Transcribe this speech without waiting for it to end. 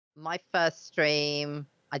my first stream,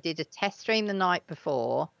 I did a test stream the night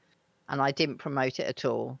before, and I didn't promote it at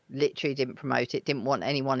all. Literally didn't promote it. Didn't want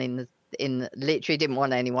anyone literally didn't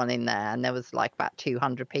want anyone in there. And there was like about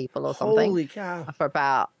 200 people or something Holy cow. for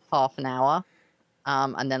about half an hour.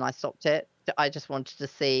 And then I stopped it. I just wanted to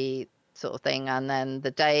see sort of thing. And then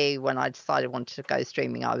the day when I decided I wanted to go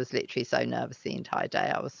streaming, I was literally so nervous the entire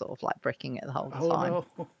day. I was sort of like bricking it the whole Oh, time.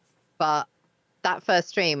 no. But that first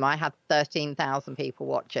stream, I had 13,000 people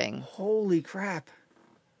watching. Holy crap.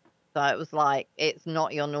 So it was like, it's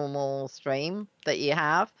not your normal stream that you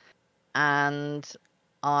have. And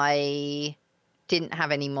I didn't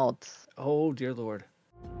have any mods. Oh, dear Lord.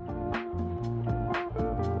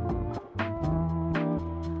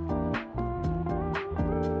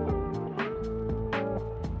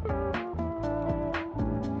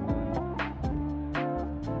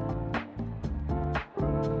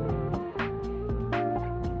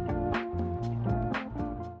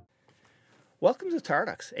 Welcome to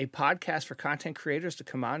Tardux, a podcast for content creators to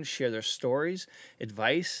come on and share their stories,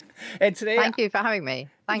 advice. And today, Thank you for having me.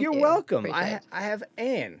 Thank you. You're welcome. Appreciate it. I have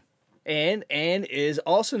Anne. Anne is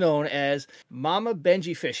also known as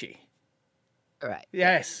Mamabenjyfishy. Correct.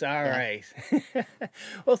 Yes, all right.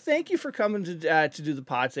 Well, thank you for coming to do the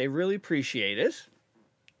pod today. Really appreciate it.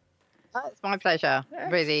 Oh, it's my pleasure.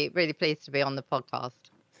 Excellent. Really, really pleased to be on the podcast.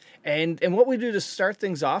 And what we do to start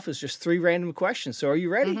things off is just 3 random questions. So are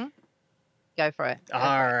you ready? Mm-hmm. Go for it. All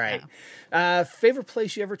right. Favorite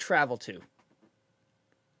place you ever traveled to?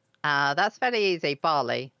 That's fairly easy.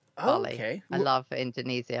 Bali. Bali. Okay. I love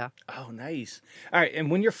Indonesia. Oh, nice. All right.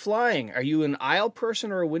 And when you're flying, are you an aisle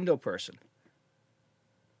person or a window person?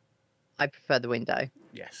 I prefer the window.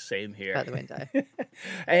 Yes, same here. Prefer the window.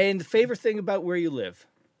 And the favorite thing about where you live?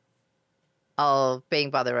 Oh, being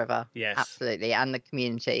by the river. Yes. Absolutely. And the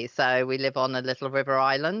community. So we live on a little river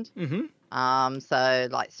island. Mm-hmm. So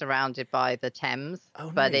like surrounded by the Thames,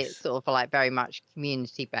 Oh, but nice. it's sort of like very much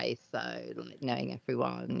community based. So like knowing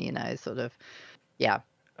everyone, sort of, yeah.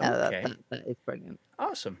 Okay. That is brilliant.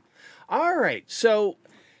 Awesome. All right. So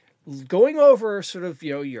going over sort of,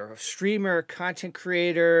 you're a streamer, content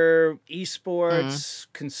creator, esports,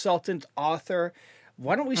 consultant, author.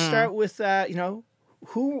 Why don't we start with,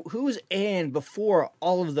 who is Anne before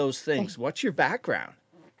all of those things? What's your background?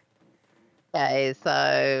 Okay,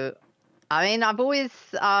 so I mean, I've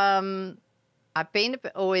been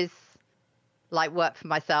always like worked for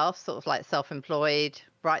myself, sort of like self-employed,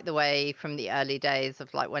 right the way from the early days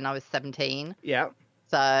of like when I was 17. Yeah.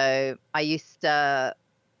 So I used to,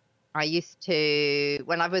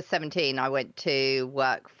 when I was 17, I went to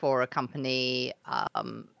work for a company,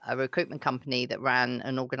 a recruitment company that ran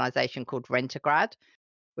an organization called Rent-A-Grad,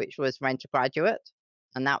 which was Rent a Graduate.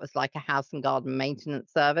 And that was like a house and garden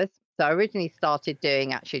maintenance service. So I originally started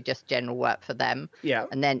doing actually just general work for them. Yeah.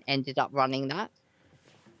 And then ended up running that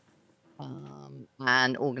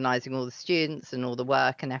and organizing all the students and all the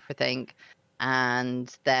work and everything.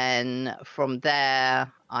 And then from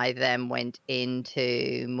there, I then went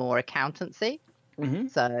into more accountancy. Mm-hmm.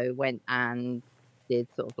 So went and did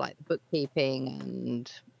sort of like the bookkeeping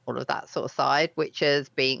and all of that sort of side, which is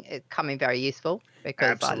coming very useful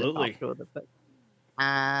because Absolutely. I look after all the books.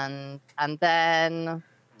 And then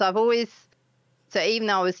so even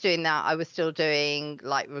though I was doing that, I was still doing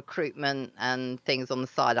like recruitment and things on the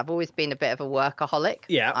side. I've always been a bit of a workaholic.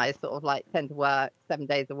 Yeah. I sort of like tend to work 7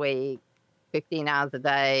 days a week, 15 hours a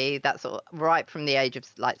day. That's sort of right from the age of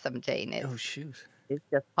like 17. Oh, shoot. It's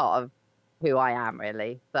just part of who I am,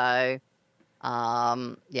 really. So,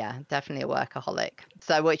 yeah, definitely a workaholic.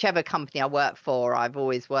 So whichever company I work for, I've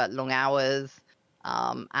always worked long hours,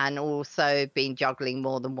 and also been juggling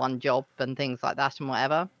more than one job and things like that and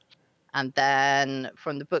whatever. And then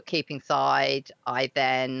from the bookkeeping side, I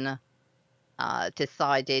then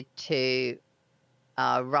decided to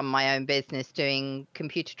run my own business doing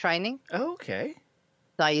computer training. Oh, okay.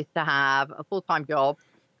 So I used to have a full-time job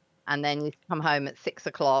and then used to come home at 6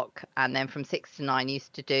 o'clock. And then from 6 to 9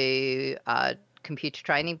 used to do computer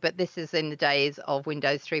training. But this is in the days of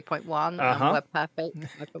Windows 3.1 and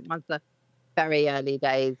WebPerfect. One's the very early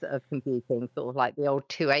days of computing, sort of like the old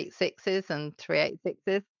 286s and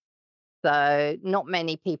 386s. So not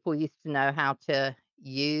many people used to know how to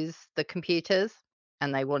use the computers,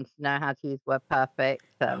 and they wanted to know how to use WordPerfect.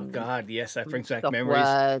 Oh God, yes, that brings back Microsoft memories.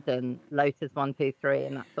 Word and Lotus 123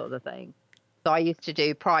 and that sort of thing. So I used to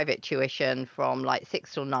do private tuition from like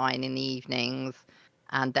 6 till 9 in the evenings,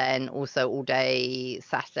 and then also all day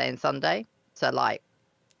Saturday and Sunday. So like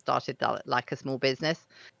started that like a small business,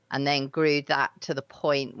 and then grew that to the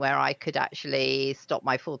point where I could actually stop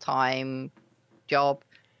my full-time job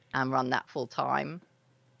and run that full time.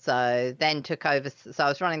 So then took over. So I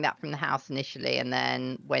was running that from the house initially, and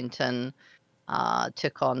then went and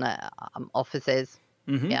took on offices,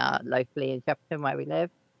 Mm-hmm. locally in Shepperton where we live.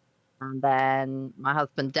 And then my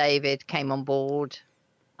husband David came on board,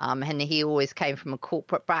 and he always came from a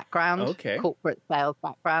corporate background, Okay. corporate sales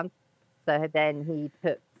background. So then he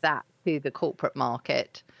took that to the corporate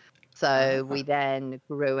market. So we then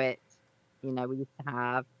grew it. We used to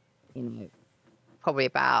have, probably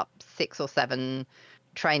about 6 or 7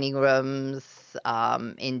 training rooms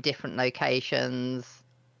in different locations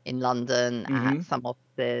in London at some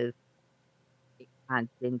offices, and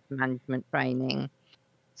into management training.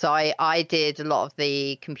 So I did a lot of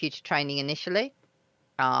the computer training initially,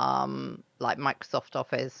 like Microsoft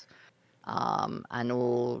Office, and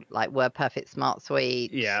all like WordPerfect Smart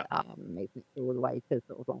Suite, Yeah. making it all the way to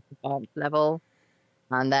sort of like advanced level.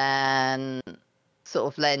 And then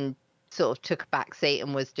sort of took a back seat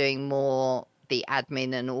and was doing more the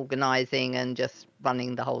admin and organizing and just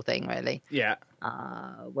running the whole thing really. Yeah.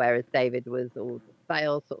 Whereas David was all the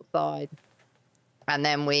sales sort of side. And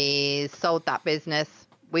then we sold that business.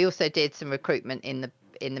 We also did some recruitment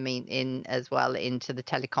in as well into the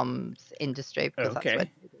telecoms industry, because that's where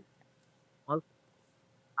Okay. David was.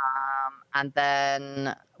 And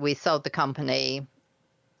then we sold the company.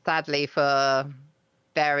 Sadly, for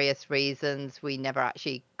various reasons, we never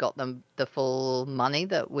actually got them the full money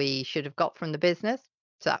that we should have got from the business.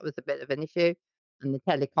 So that was a bit of an issue. And the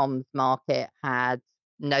telecoms market had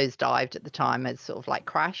nosedived at the time, had sort of like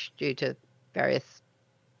crashed due to various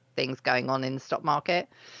things going on in the stock market.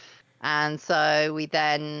 And so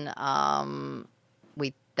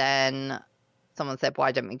someone said,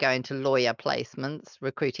 why don't we go into lawyer placements,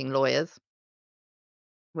 recruiting lawyers,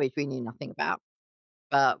 which we knew nothing about.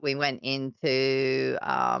 But we went into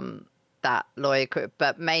that lawyer group,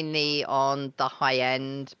 but mainly on the high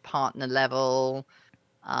end partner level,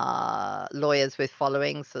 lawyers with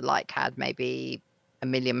followings, so like had maybe £1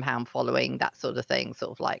 million following, that sort of thing,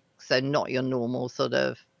 sort of like, so not your normal sort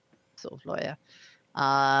of lawyer.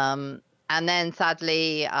 And then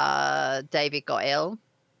sadly, David got ill.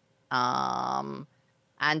 And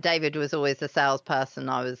David was always a salesperson.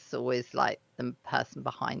 I was always like the person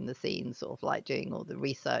behind the scenes, sort of like doing all the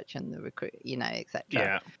research and the recruit, etc.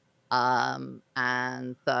 Yeah.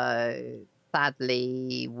 And so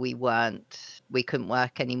sadly, we couldn't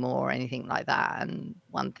work anymore or anything like that. And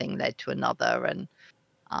one thing led to another. And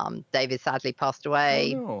David sadly passed Oh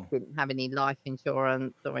away. no. Didn't have any life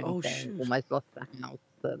insurance or Oh anything. shoot. Almost lost the house,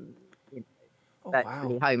 and Oh wow.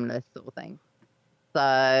 virtually homeless sort of thing.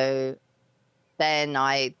 So then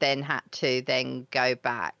I had to then go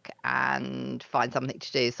back and find something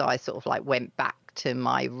to do. So I sort of like went back to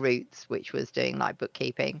my roots, which was doing like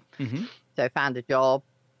bookkeeping. Mm-hmm. So I found a job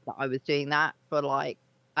that I was doing that for like,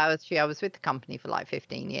 I was with the company for like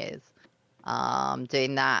 15 years,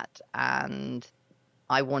 doing that. And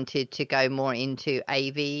I wanted to go more into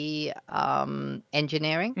AV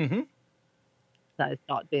engineering. Mm-hmm. So I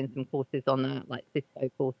started doing some courses on that, like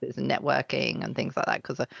Cisco courses and networking and things like that,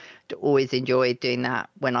 because I always enjoyed doing that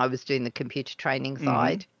when I was doing the computer training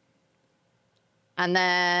side. And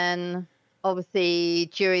then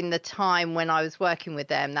obviously during the time when I was working with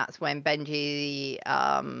them, that's when Benji,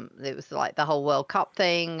 it was like the whole World Cup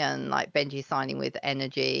thing, and like Benji signing with Oh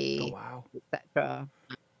Energy, wow. etc.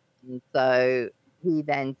 And so he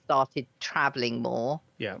then started traveling more.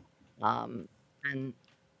 Yeah. And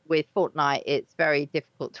with Fortnite, it's very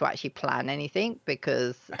difficult to actually plan anything,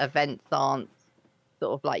 because events aren't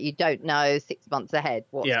sort of like, you don't know 6 months ahead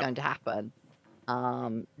what's Yeah. going to happen.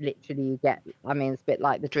 Literally, you get, I mean, it's a bit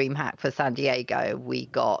like the dream hack for San Diego. We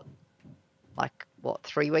got like, what,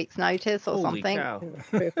 3 weeks notice or Holy something? cow.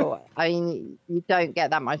 3 or 4. I mean, you don't get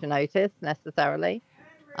that much notice necessarily.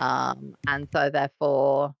 And so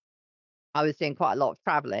therefore, I was doing quite a lot of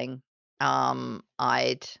traveling.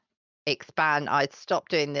 I'd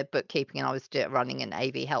stopped doing the bookkeeping, and I was running an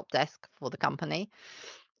AV help desk for the company,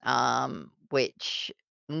 which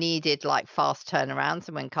needed like fast turnarounds.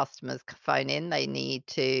 And when customers phone in, you need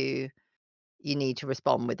to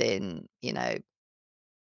respond within,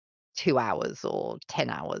 2 hours or 10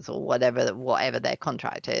 hours or whatever their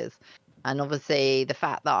contract is. And obviously the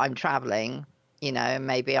fact that I'm traveling,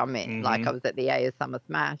 maybe like I was at the A Summer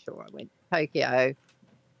Smash, or I went to Tokyo,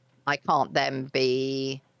 I can't then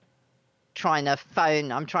be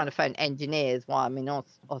I'm trying to phone engineers while I'm in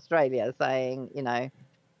Australia saying,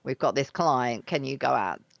 we've got this client, can you go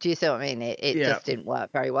out? Do you see what I mean? It Yeah. just didn't work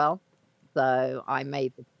very well. So I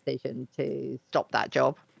made the decision to stop that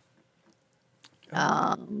job,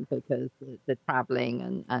 because the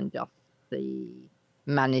traveling and just the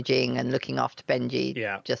managing and looking after Benji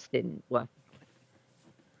Yeah. just didn't work.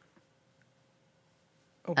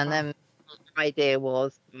 Oh, And wow. then my idea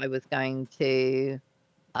was I was going to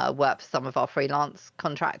work for some of our freelance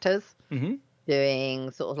contractors, Mm-hmm.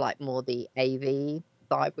 doing sort of like more the AV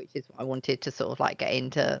side, which is what I wanted to sort of like get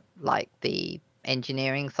into, like the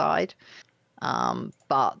engineering side.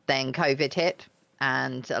 But then COVID hit,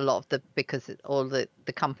 and a lot of because all the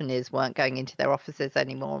companies weren't going into their offices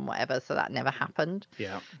anymore and whatever, so that never happened.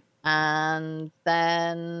 Yeah. And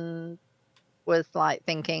then was like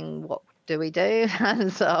thinking, what do we do?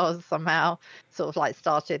 And so I was somehow sort of like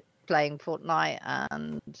started playing Fortnite,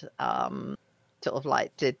 and sort of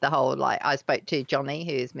like did the whole, like, I spoke to Johnny,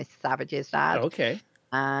 who's Mr. Savage's dad, Okay.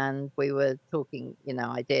 and we were talking,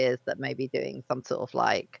 ideas that maybe doing some sort of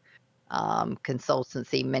like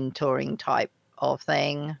consultancy mentoring type of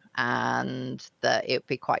thing, and that it would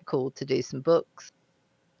be quite cool to do some books.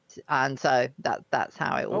 And so that's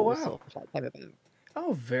how it Oh, all wow. sort of like came about.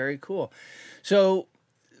 Oh, very cool. So,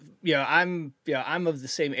 I'm of the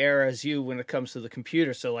same era as you when it comes to the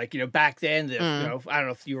computer. So, like, back then, Mm. I don't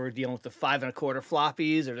know if you were dealing with the 5 1/4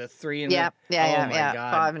 floppies or the three and Yeah, a. yeah, Oh yeah, my yeah.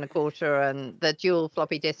 God. 5 1/4 and the dual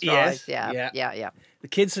floppy disk drives. Yes. Yeah, Yeah. yeah, yeah, The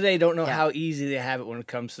kids today don't know yeah. how easy they have it when it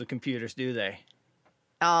comes to computers, do they?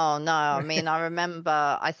 Oh no, I mean, I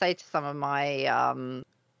remember I say to some of my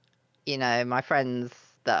my friends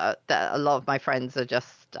that a lot of my friends are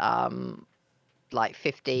just like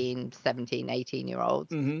 15, 17, 18-year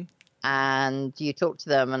olds. Mm-hmm. And you talk to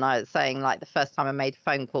them, and I was saying, like, the first time I made a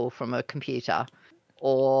phone call from a computer,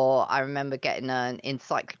 or I remember getting an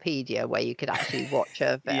encyclopedia where you could actually watch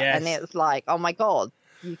and Yes. it was like, oh my God,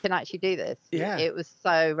 you can actually do this. Yeah. It was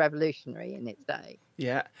so revolutionary in its day.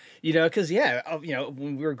 Yeah, because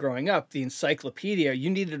when we were growing up, the encyclopedia, you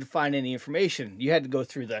needed to find any information, you had to go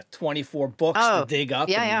through the 24 books to Oh, dig up,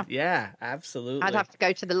 yeah, and yeah. yeah, I'd absolutely. have to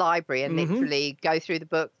go to the library and Mm-hmm. literally go through the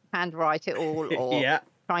books, handwrite it all, or Yeah.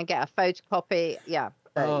 try and get a photocopy. Yeah,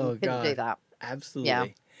 you Oh couldn't do God, that. Yeah.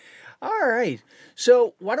 absolutely. All right,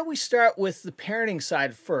 so why don't we start with the parenting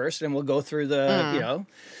side first, and we'll go through Mm,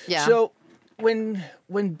 yeah. so when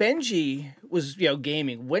Benji was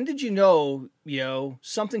gaming, when did you know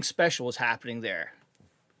something special was happening there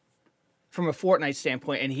from a Fortnite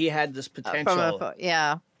standpoint, and he had this potential?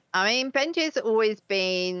 Yeah. I mean, Benji's always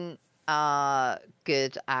been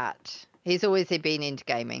good at. He's always been into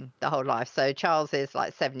gaming the whole life. So Charles is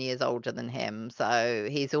like 7 years older than him, so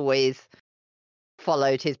he's always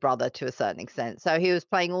followed his brother to a certain extent. So he was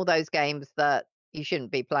playing all those games that you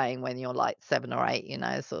shouldn't be playing when you're like 7 or 8.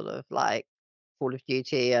 Sort of like Call of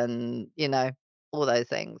Duty and all those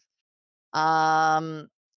things. Um,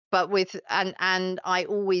 but and I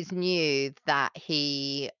always knew that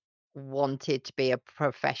he wanted to be a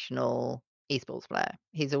professional esports player.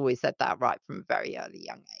 He's always said that right from a very early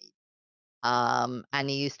young age. And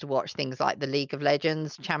he used to watch things like the League of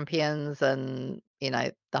Legends champions and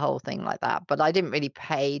the whole thing like that. But I didn't really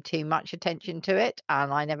pay too much attention to it,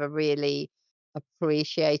 and I never really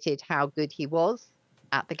appreciated how good he was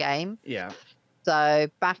at the game. Yeah. So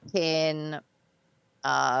back in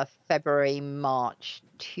February, March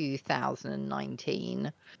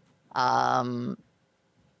 2019. I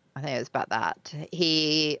think it was about that.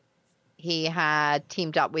 He had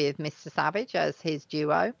teamed up with Mr. Savage as his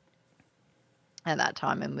duo at that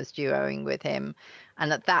time and was duoing with him.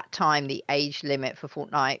 And at that time, the age limit for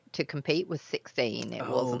Fortnite to compete was 16. It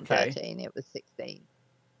Oh, wasn't okay. 13, it was 16.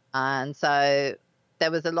 And so there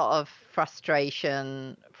was a lot of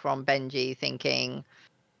frustration from Benji thinking,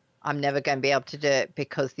 I'm never going to be able to do it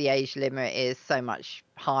because the age limit is so much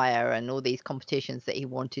higher, and all these competitions that he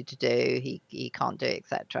wanted to do, he can't do,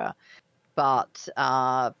 etc. But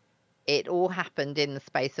it all happened in the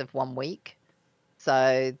space of 1 week.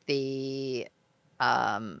 So the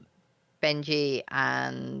Benji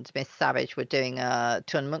and Miss Savage were doing a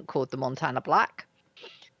tournament called the Montana Black,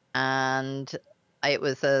 and it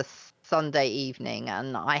was a Sunday evening,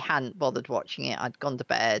 and I hadn't bothered watching it. I'd gone to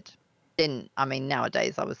bed. Didn't I mean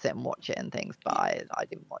nowadays I would sit and watch it and things, but I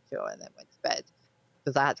didn't watch it and then went to bed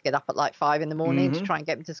because I had to get up at like 5 in the morning to Mm-hmm. try and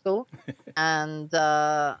get me to school. And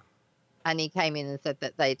he came in and said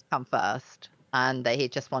that they'd come first and that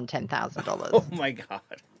he'd just won $10,000. Oh my God.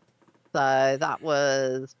 So that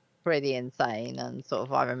was pretty insane. And sort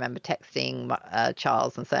of I remember texting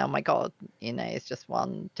Charles and saying, "Oh my God, he's just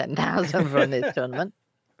won 10,000 from this tournament."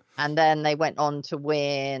 And then they went on to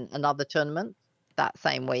win another tournament that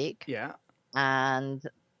same week. Yeah. And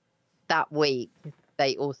that week,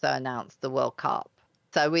 they also announced the World Cup.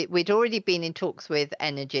 So we'd already been in talks with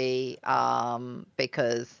Energy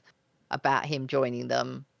because about him joining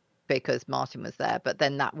them because Martin was there. But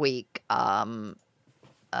then that week, the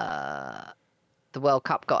World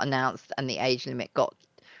Cup got announced and the age limit got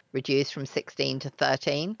reduced from 16 to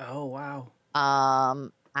 13. Oh, wow.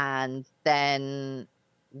 And then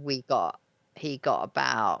he got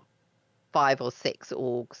about 5 or 6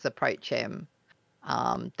 orgs approach him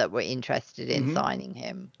that were interested in signing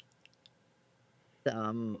him.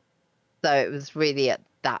 So it was really at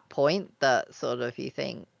that point that sort of you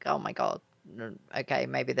think, oh my God, okay,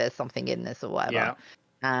 maybe there's something in this or whatever.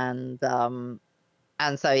 Yeah.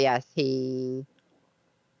 And so yes, we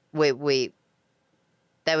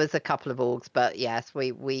there was a couple of orgs, but yes,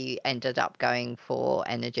 we ended up going for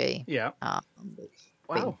Energy. Yeah.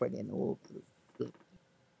 Been brilliant orgs,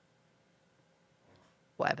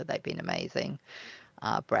 whatever, they've been amazing.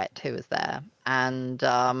 Brett, who was there, and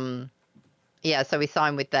yeah, so we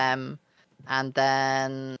signed with them, and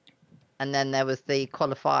then there was the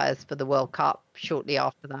qualifiers for the World Cup shortly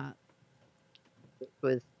after that, which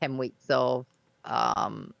was 10 weeks of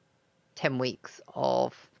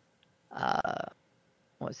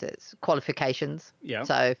what's it, qualifications. Yeah.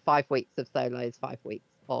 So 5 weeks of solos, 5 weeks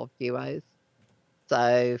of duos.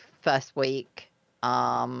 So first week,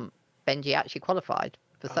 Benji actually qualified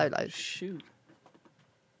for solos. Shoot.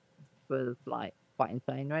 It was like quite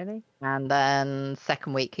insane, really. And then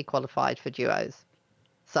second week he qualified for duos.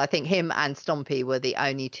 So I think him and Stompy were the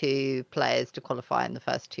only 2 players to qualify in the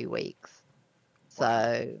first 2 weeks.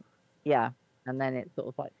 So yeah, and then it sort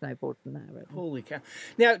of like snowballed from there. Really. Holy cow!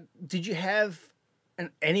 Now, did you have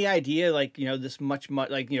any idea, like, this much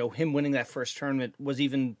like, him winning that first tournament was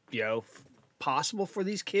even possible for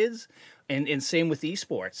these kids, and same with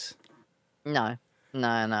esports? No,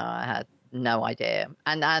 I had no idea.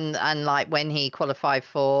 And like when he qualified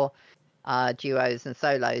for duos and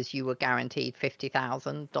solos, you were guaranteed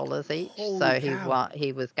 $50,000 each. Holy so cow.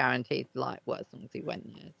 he was guaranteed, like, well, as long as he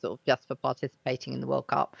went there, sort of just for participating in the World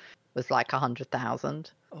Cup was like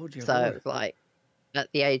 $100,000. Oh dear so Lord. It was like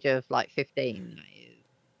at the age of like 15,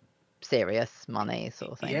 serious money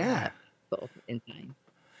sort of thing. Yeah. Like, sort of insane.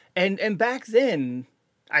 And back then,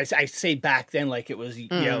 I say back then like it was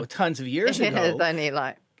tons of years ago. It's only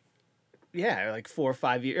like like 4 or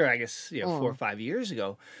 5 years, or I guess 4 or 5 years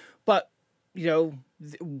ago. But there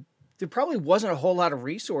probably wasn't a whole lot of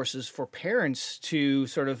resources for parents to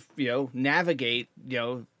sort of navigate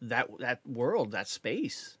that world, that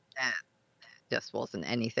space. Just wasn't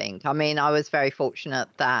anything. I mean, I was very fortunate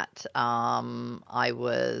that I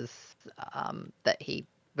was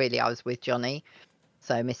with Johnny,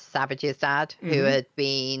 so Mr. Savage's dad, who had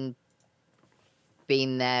been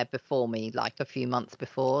there before me, like a few months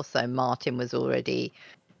before. So Martin was already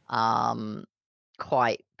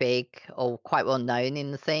quite big or quite well known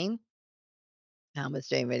in the scene and was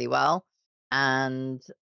doing really well. And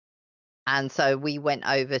so we went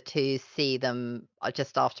over to see them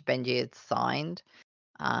just after Benji had signed.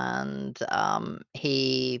 And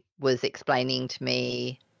he was explaining to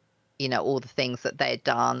me, all the things that they had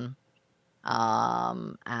done,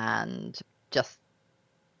 and just,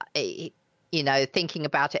 thinking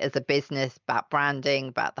about it as a business, about branding,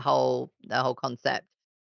 about the whole concept.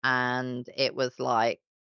 And it was like,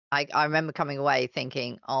 I remember coming away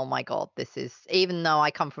thinking, oh my God, this is, even though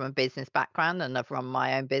I come from a business background and I've run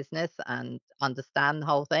my own business and understand the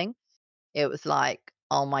whole thing, it was like,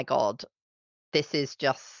 oh my God, this is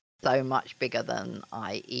just so much bigger than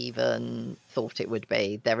I even thought it would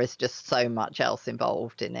be. There is just so much else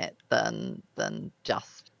involved in it than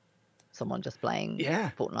just someone just playing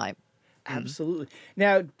Fortnite. Absolutely.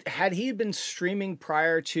 Now, had he been streaming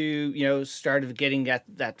prior to start of getting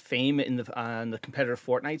that fame in the competitive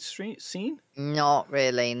Fortnite scene? Not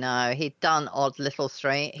really. No, he'd done odd little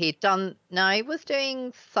stream. He was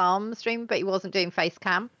doing some stream, but he wasn't doing face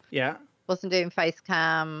cam. Yeah, wasn't doing face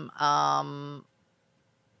cam.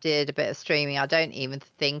 Did a bit of streaming. I don't even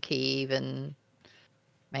think maybe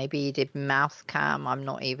he did mouse cam. I'm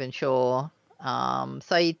not even sure.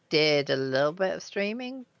 So he did a little bit of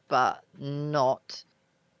streaming, but not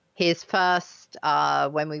his first.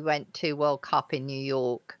 When we went to World Cup in New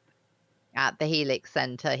York at the Helix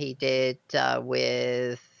Center, he did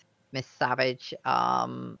with Miss Savage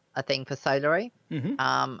a thing for Solary,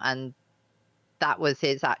 and that was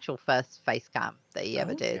his actual first face cam that he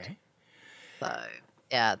ever did. So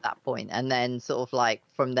yeah, at that point. And then sort of like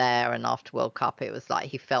from there and after World Cup, it was like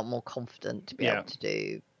he felt more confident to be able to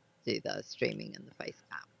do the streaming and the face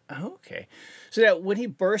cam. Okay. So now when he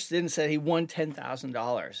burst in and said he won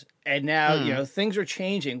 $10,000 and now, things are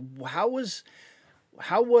changing. How was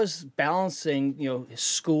balancing, his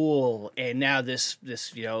school and now this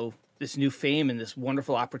new fame and this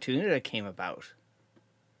wonderful opportunity that came about?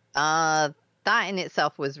 That in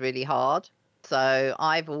itself was really hard. So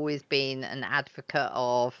I've always been an advocate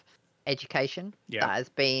of education. That has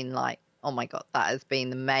been like oh my God, that has been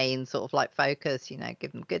the main sort of like focus,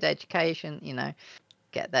 give them good education,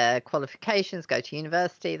 get their qualifications, go to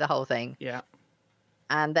university, the whole thing. Yeah.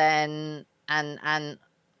 And then,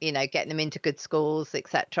 getting them into good schools,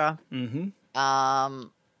 etc. Mm-hmm.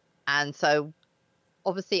 And so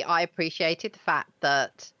obviously I appreciated the fact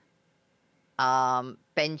that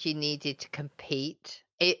Benji needed to compete.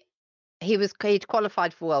 He'd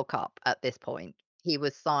qualified for World Cup at this point. He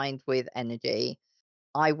was signed with Energy.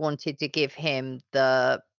 I wanted to give him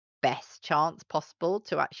the best chance possible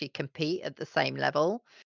to actually compete at the same level.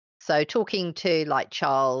 So talking to like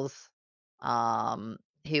Charles,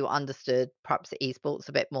 who understood perhaps esports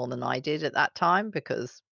a bit more than I did at that time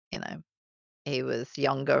because, he was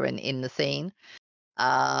younger and in the scene.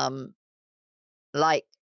 Like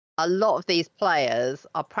a lot of these players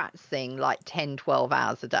are practicing like 10, 12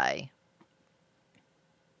 hours a day.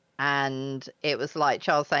 And it was like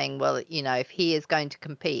Charles saying, well, if he is going to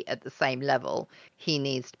compete at the same level, he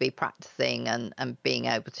needs to be practicing and being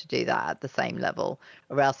able to do that at the same level,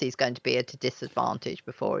 or else he's going to be at a disadvantage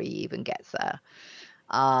before he even gets there.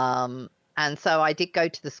 And so I did go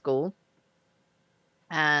to the school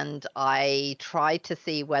and I tried to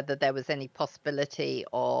see whether there was any possibility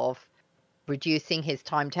of reducing his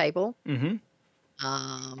timetable.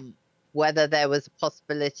 Mm-hmm. Whether there was a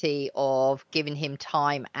possibility of giving him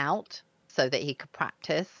time out so that he could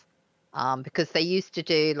practice. Because they used to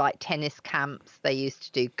do like tennis camps, they used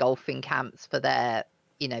to do golfing camps for their,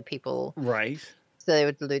 people. Right. So they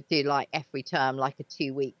would do like every term, like a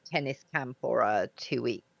 2-week tennis camp or a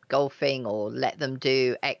 2-week golfing, or let them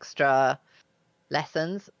do extra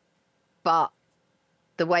lessons. But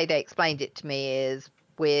the way they explained it to me is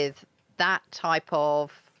with that type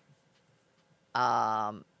of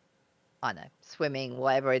I know, swimming,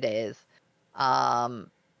 whatever it is,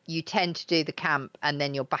 you tend to do the camp and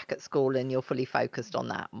then you're back at school and you're fully focused on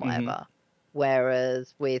that and whatever. Mm-hmm.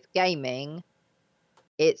 Whereas with gaming,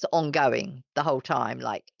 it's ongoing the whole time.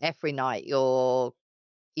 Like every night you're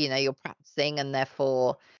practicing, and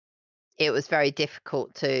therefore it was very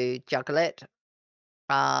difficult to juggle it.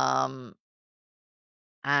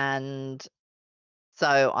 And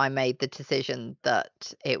so I made the decision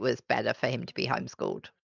that it was better for him to be homeschooled.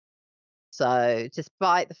 So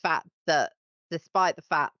despite the fact that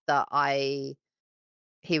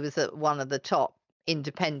he was at one of the top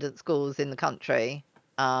independent schools in the country,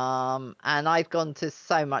 and I've gone to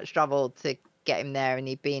so much trouble to get him there, and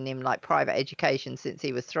he'd been in like private education since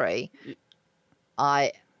he was 3.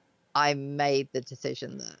 I made the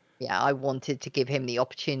decision that I wanted to give him the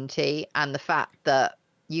opportunity, and the fact that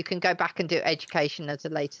you can go back and do education at a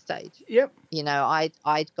later stage. Yep.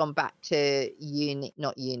 I'd gone back to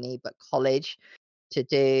not uni, but college to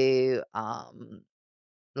do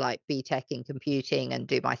like BTech in computing and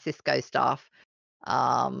do my Cisco stuff.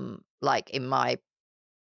 Like in my,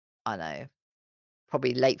 I don't know,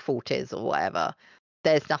 probably late 40s or whatever.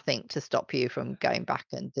 There's nothing to stop you from going back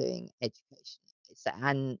and doing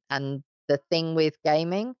education. And the thing with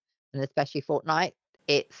gaming, and especially Fortnite,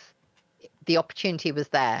 it's the opportunity was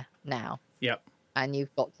there now. Yep. And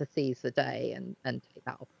you've got to seize the day and take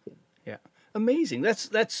that opportunity. Yeah. Amazing.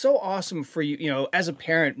 That's so awesome for you, as a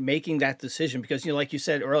parent making that decision, because like you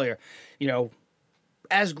said earlier,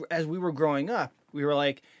 as we were growing up, we were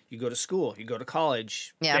like, you go to school, you go to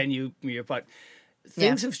college, then you but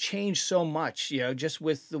things have changed so much, just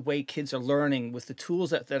with the way kids are learning, with the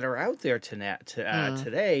tools that are out there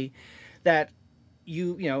today, that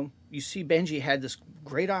you see Benji had this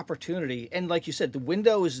great opportunity, and like you said, the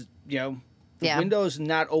window is window is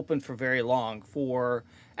not open for very long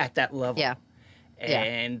at that level. Yeah.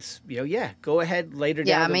 And go ahead later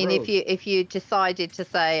down the road. if you decided to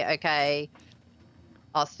say, okay,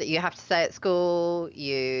 you have to stay at school,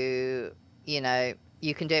 you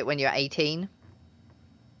can do it when you're 18.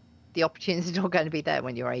 The opportunity is not going to be there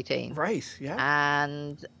when you're 18. Right, yeah.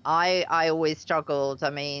 And I always struggled. I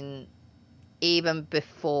mean, even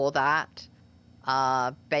before that,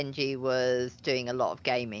 Benji was doing a lot of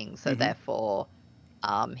gaming, so therefore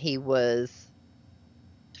he was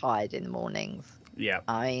tired in the mornings. Yeah.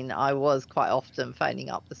 I mean, I was quite often phoning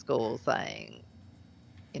up the school saying,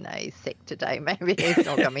 he's sick today, maybe he's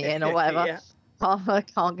not coming in or whatever. I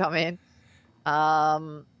can't come in.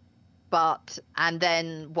 And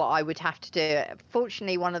then what I would have to do,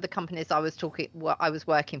 fortunately, one of the companies I was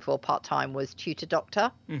working for part-time was Tutor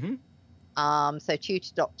Doctor. So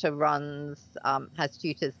Tutor Doctor has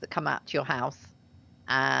tutors that come out to your house,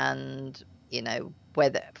 and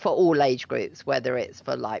whether for all age groups, whether it's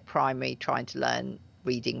for like primary, trying to learn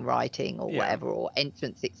reading, writing, or whatever, or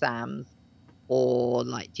entrance exams, or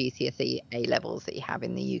like GCSE A levels that you have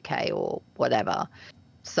in the UK or whatever.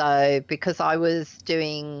 So because I was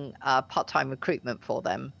doing part-time recruitment for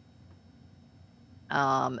them,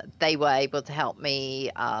 they were able to help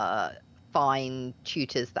me find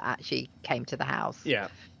tutors that actually came to the house. Yeah.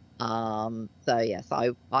 So yes,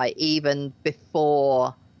 I even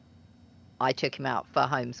before I took him out for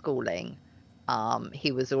homeschooling,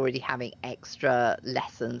 he was already having extra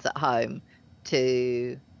lessons at home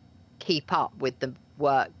to keep up with the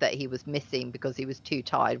work that he was missing because he was too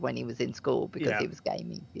tired when he was in school because Yeah. he was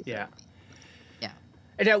gaming. You see Yeah. what I mean? Yeah.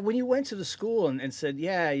 And now, when you went to the school and said,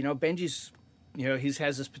 yeah, Benji's, he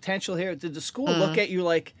has this potential here, did the school look Mm. at you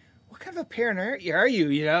like, what kind of a parent are you?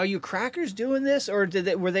 You crackers doing this? Or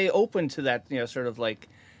were they open to that, sort of like,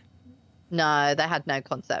 No, they had no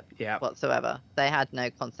concept yeah. whatsoever. They had no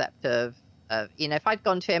concept of, if I'd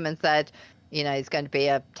gone to him and said, he's going to be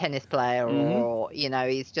a tennis player Mm-hmm. or,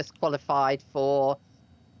 he's just qualified for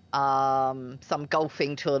some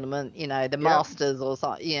golfing tournament, the Yep. Masters or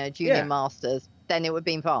something, junior Yeah. Masters, then it would have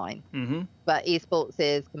been fine. Mm-hmm. But esports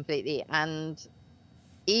is completely, and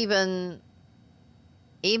even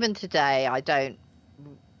even today, I don't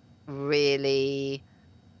really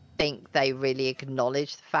think they really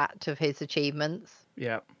acknowledge the fact of his achievements,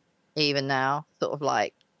 Yeah. even now, sort of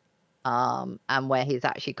like, and where he's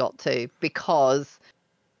actually got to, because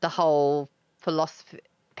the whole philosophy,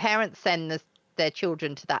 parents send their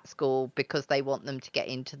children to that school because they want them to get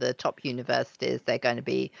into the top universities. They're going to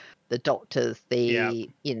be the doctors, Yeah.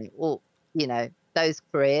 all, those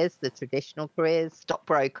careers, the traditional careers,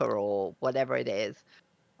 stockbroker or whatever it is.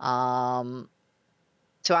 Um,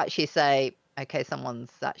 to actually say, okay,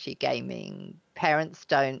 someone's actually gaming. Parents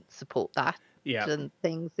don't support that Yeah. and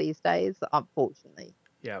things these days, unfortunately.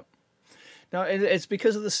 Yeah. No, it's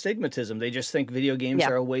because of the stigmatism. They just think video games Yeah.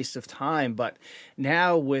 are a waste of time. But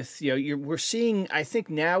now with, we're seeing, I think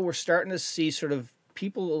now we're starting to see sort of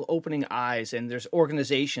people opening eyes, and there's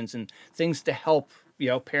organizations and things to help,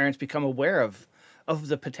 parents become aware of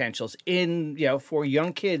the potentials in, for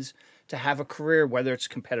young kids to have a career, whether it's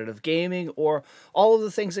competitive gaming or all of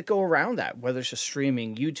the things that go around that, whether it's just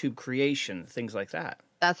streaming, YouTube creation, things like that.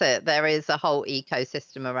 That's it. There is a whole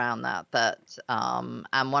ecosystem around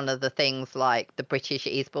and one of the things like the British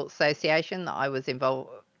Esports Association that I was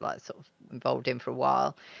involved in for a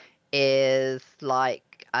while is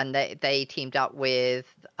like, and they teamed up with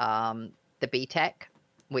the BTEC,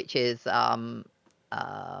 which is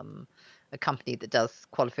a company that does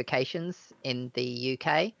qualifications in the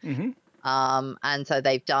UK. Mm-hmm. And so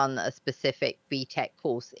they've done a specific BTEC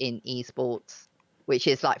course in esports, which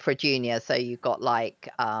is like for a junior. So you've got like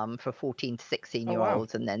for 14 to 16 Oh, year wow.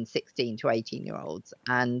 olds and then 16 to 18-year-olds.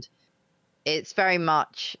 And it's very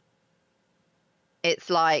much, it's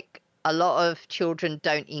like a lot of children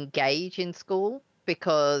don't engage in school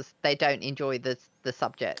because they don't enjoy the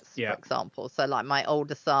subjects, for Yeah. example. So like my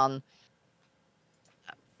older son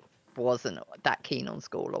wasn't that keen on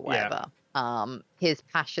school or Yeah. whatever. His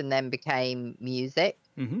passion then became music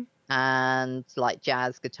Mm-hmm. and like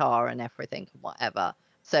jazz guitar and everything and whatever.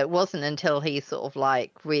 So it wasn't until he sort of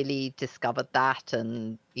like really discovered that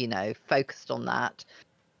and, focused on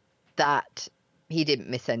that he didn't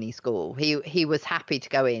miss any school. He was happy to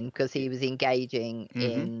go in because he was engaging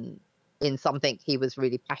Mm-hmm. in something he was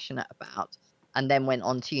really passionate about, and then went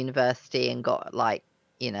on to university and got like,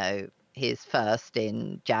 his first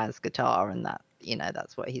in jazz guitar, and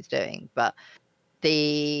that's what he's doing. But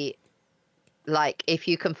the like if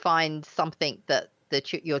you can find something that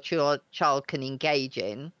your child can engage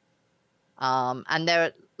in, and there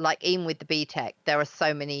are, like, even with the BTEC, there are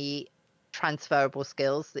so many transferable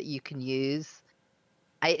skills that you can use.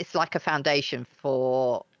 It's like a foundation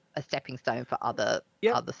for a stepping stone for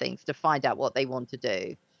Yep. other things to find out what they want to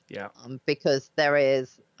do. Yeah. Because there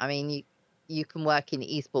is, I mean, you can work in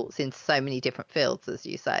esports in so many different fields, as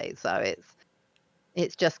you say. So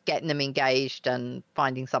it's just getting them engaged and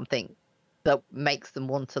finding something that makes them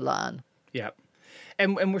want to learn. Yeah.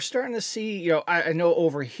 And we're starting to see, I know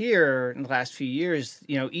over here in the last few years,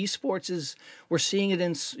 esports we're seeing it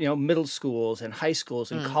in, middle schools and high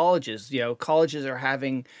schools and Mm, colleges. Colleges are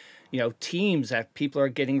having, teams that people are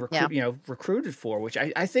getting yeah. recruited for, which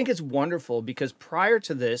I think is wonderful, because prior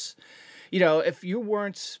to this, if you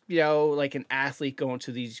weren't, like an athlete going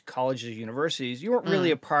to these colleges or universities, you weren't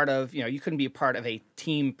really a Mm, part of, you couldn't be a part of a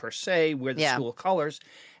team per se, wear the yeah. school colors.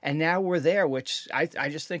 And now we're there, which I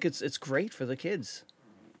just think it's great for the kids.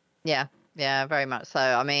 Yeah. Yeah, very much so.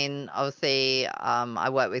 I mean, obviously, I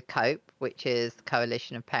work with COPE, which is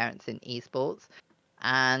Coalition of Parents in Esports,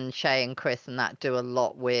 and Shay and Chris and that do a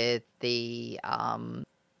lot with the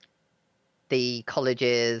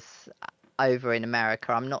colleges over in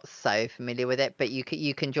America. I'm not so familiar with it, but you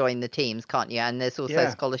can join the teams, can't you? And there's also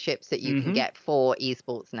scholarships that you can get for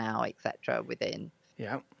esports now, etc. within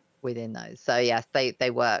those. So yes, they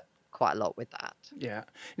work quite a lot with that. Yeah.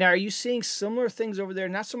 Now, are you seeing similar things over there?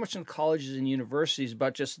 Not so much in colleges and universities,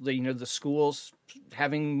 but just the schools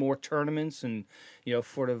having more tournaments and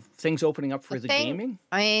sort of things opening up for the gaming.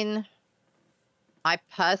 I mean, I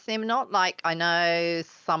personally am not like, I know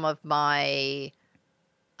some of my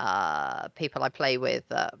people I play with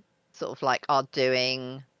sort of like are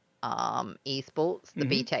doing esports, the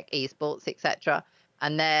BTEC esports, etc.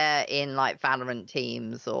 And they're in like Valorant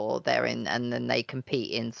teams, or and then they compete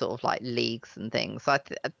in sort of like leagues and things. So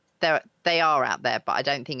they are out there, but I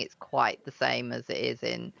don't think it's quite the same as it is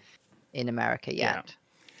in America yet. Yeah.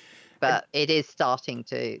 But it is starting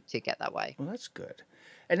to get that way. Well, that's good.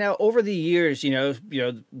 And now, over the years,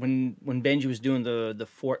 when Benji was doing the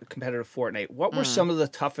competitive Fortnite, what were some of the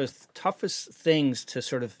toughest things to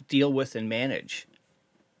sort of deal with and manage?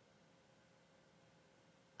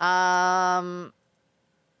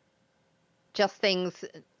 Just things,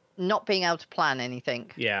 not being able to plan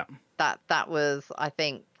anything. Yeah. That was, I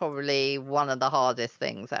think, probably one of the hardest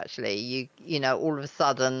things. Actually, all of a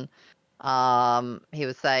sudden, he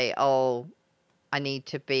would say, "Oh, I need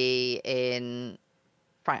to be in."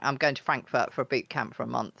 I'm going to Frankfurt for a boot camp for a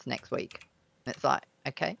month next week. And it's like,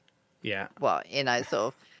 okay. Yeah. Well, sort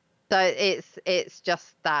of. So it's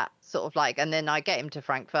just that sort of like, and then I get him to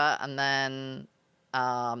Frankfurt, and then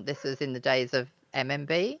this was in the days of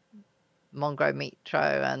MMB, Mongo,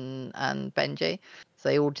 Mitro, and Benji. So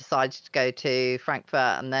they all decided to go to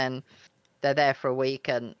Frankfurt, and then they're there for a week,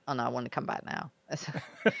 and no, I want to come back now.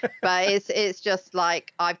 But it's just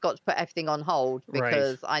like, I've got to put everything on hold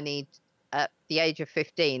because I need. At the age of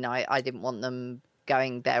 15, I didn't want them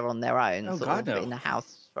going there on their own, in a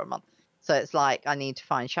house for a month. So it's like, I need to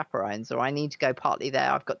find chaperones, or I need to go partly there.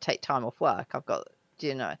 I've got to take time off work. I've got,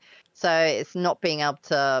 so it's not being able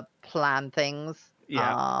to plan things.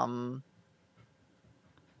 Yeah.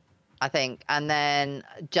 I think, and then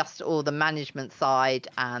just all the management side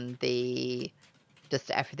and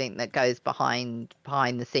just everything that goes behind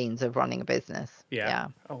the scenes of running a business. Yeah.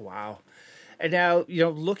 Oh, wow. And now,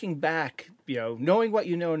 looking back, knowing what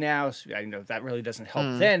you know now, I know that really doesn't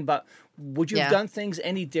help then, but would you have done things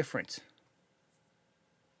any different?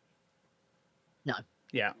 No.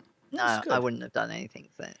 Yeah. No, I wouldn't have done anything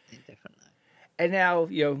different. No. And now,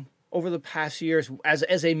 over the past years,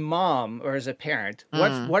 as a mom or as a parent,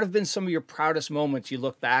 what have been some of your proudest moments you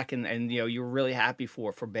look back and you were really happy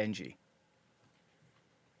for Benji?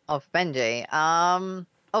 Of Benji?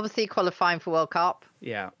 Obviously qualifying for World Cup.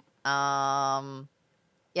 Yeah.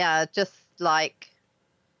 Just like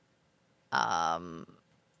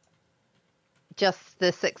just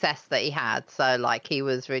the success that he had. So like, he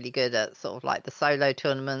was really good at sort of like the solo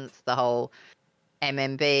tournaments, the whole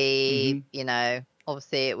MMB,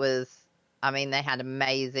 obviously it was, they had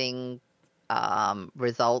amazing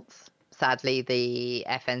results. Sadly, the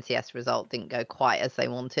FNCS result didn't go quite as they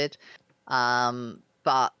wanted.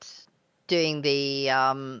 But doing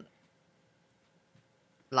the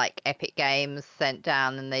like Epic Games sent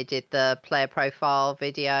down, and they did the player profile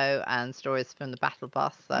video and stories from the battle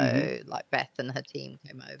bus. So like, Beth and her team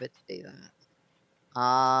came over to do that.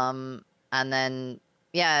 And then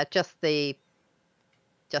just the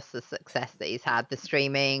success that he's had, the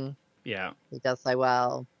streaming. Yeah. He does so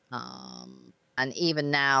well. And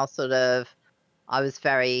even now, sort of, I was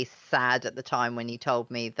very sad at the time when he told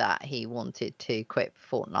me that he wanted to quit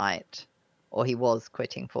Fortnite. Or he was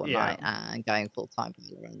quitting Fortnite and going full-time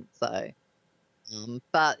Valorant. So,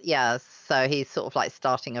 but so he's sort of like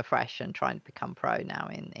starting afresh and trying to become pro now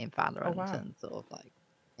in Valorant. And sort of like,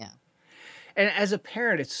 And as a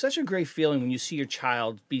parent, it's such a great feeling when you see your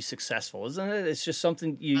child be successful, isn't it? It's just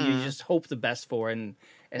something you just hope the best for, and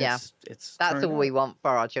it's that's all we want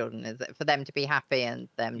for our children, is for them to be happy and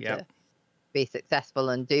them to be successful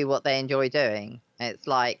and do what they enjoy doing. It's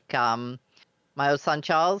like my old son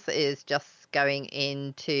Charles is just going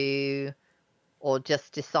into, or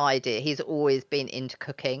just decided, he's always been into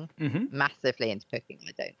cooking, massively into cooking.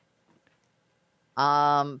 I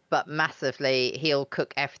don't. But massively, he'll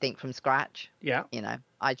cook everything from scratch. Yeah.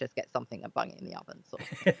 I just get something and bung it in the oven, sort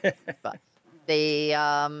of. But the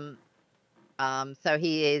so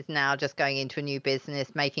he is now just going into a new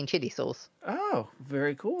business making chili sauce. Oh,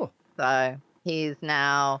 very cool. So he's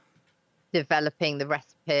now developing the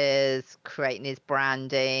recipes, creating his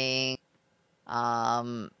branding,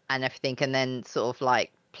 and everything, and then sort of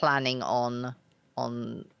like planning on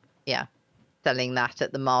selling that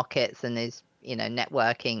at the markets, and is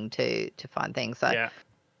networking to find things. So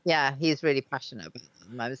Yeah, he's really passionate about it at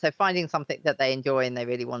the moment. So finding something that they enjoy and they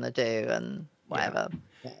really want to do and Yeah. whatever.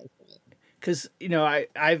 Yeah, it's great. Because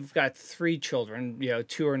I've got three children.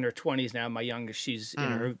 Two are in their 20s now. My youngest, she's in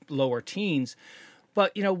her lower teens.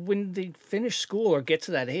 But when they finish school or get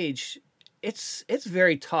to that age, it's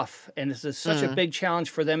very tough, and it's such a Mm, big challenge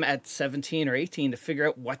for them at 17 or 18 to figure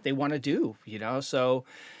out what they want to do. So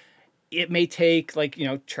it may take, like,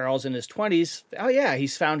 Charles in his 20s. Oh yeah,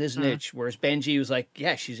 he's found his mm, niche. Whereas Benji was like,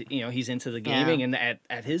 yeah, he's into the yeah. gaming, and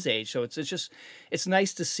at his age. So it's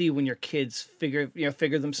nice to see when your kids figure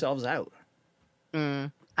themselves out.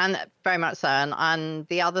 And very much so. And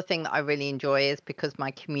the other thing that I really enjoy is because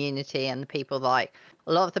my community and the people like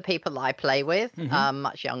a lot of the people that I play with Mm-hmm. are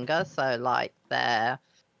much younger. So like they're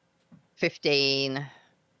 15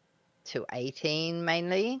 to 18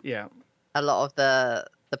 mainly. Yeah. A lot of the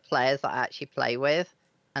players that I actually play with.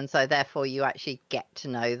 And so therefore you actually get to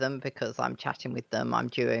know them because I'm chatting with them, I'm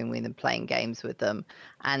duoing with them, playing games with them,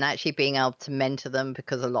 and actually being able to mentor them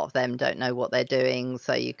because a lot of them don't know what they're doing.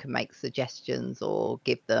 So you can make suggestions or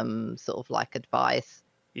give them sort of like advice.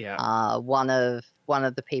 Yeah. One of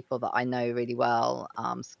the people that I know really well,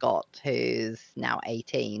 Scott, who's now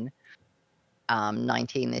 18,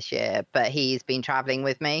 19 this year, but he's been traveling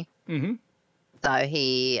with me. Mm-hmm. So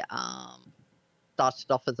he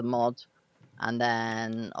started off as a mod, and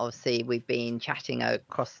then obviously we've been chatting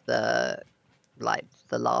across the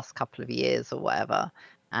last couple of years or whatever.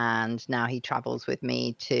 And now he travels with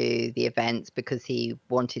me to the events because he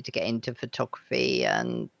wanted to get into photography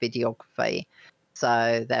and videography.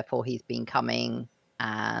 So therefore he's been coming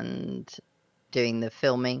and doing the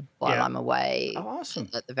filming while Yeah. I'm Oh, away awesome.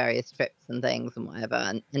 at the various trips and things and whatever.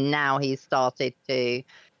 And now he's started to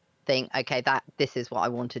think, okay, that this is what I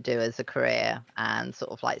want to do as a career, and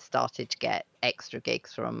sort of like started to get extra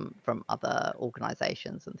gigs from other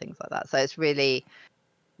organizations and things like that. So it's really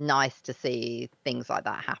nice to see things like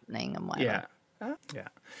that happening and whatever. Yeah. Yeah.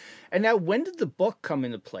 And now, when did the book come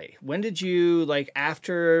into play? When did you, like,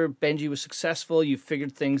 after Benji was successful, you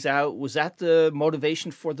figured things out? Was that the motivation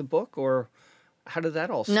for the book, or how did that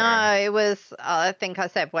all start? No, it was I think I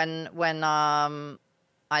said when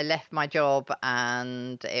I left my job,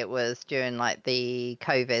 and it was during like the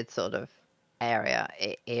COVID sort of era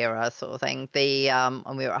sort of thing.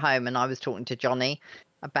 And we were at home and I was talking to Johnny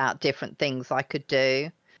about different things I could do.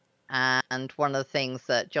 And one of the things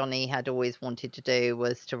that Johnny had always wanted to do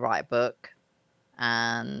was to write a book.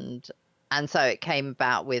 And so it came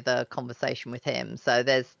about with a conversation with him. So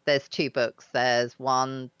there's two books. There's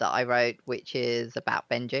one that I wrote which is about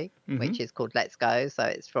Benji, Mm-hmm. which is called Let's Go. So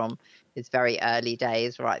it's from his very early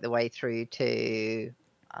days right the way through to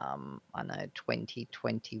I know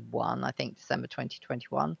 2021, I think December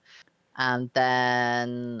 2021. And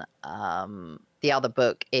then the other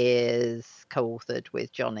book is co-authored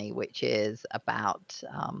with Johnny, which is about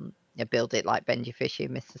Build It Like Benjyfishy,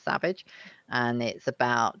 Mr. Savage. And it's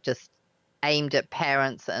about just aimed at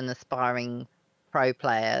parents and aspiring pro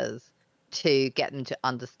players to get them to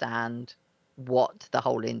understand what the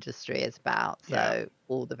whole industry is about. Yeah. So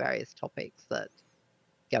all the various topics that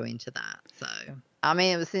go into that. So, I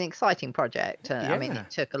mean, it was an exciting project. I mean, Yeah. it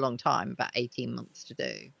took a long time, about 18 months to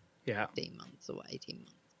do. Yeah. 15 months or 18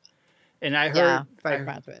 months. And I Yeah, heard, very I,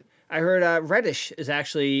 proud of it. I heard Reddish is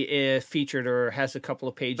actually featured or has a couple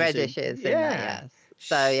of pages in. Reddish is in there, Yeah. yes.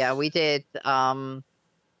 So yeah, we did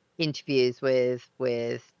interviews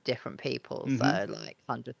with different people. Mm-hmm. So like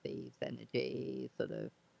 100 Thieves Energy, sort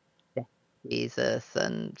of Death Jesus,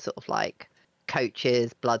 and sort of like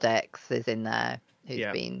coaches, Blood X is in there, who's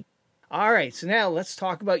Yeah. been All right. So now let's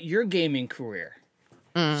talk about your gaming career.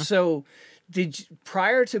 mm, So,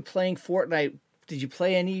 prior to playing Fortnite, did you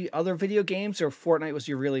play any other video games, or Fortnite was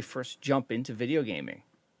your really first jump into video gaming?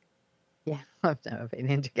 yeah, I've never been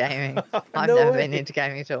into gaming. I've No never been way. into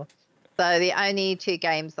gaming at all. So the only two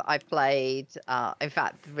games that I played, in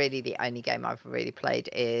fact, really the only game I've really played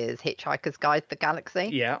is Hitchhiker's Guide to the Galaxy,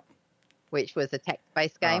 Yeah. which was a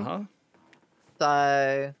text-based Uh game. huh.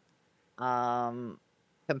 So, um,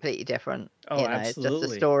 completely different. Oh, It's just a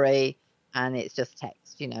absolutely. story and it's just text.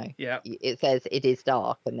 Yeah. It says it is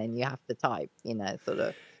dark, and then you have to type. Sort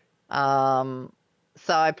of. Um,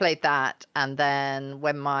 so I played that, and then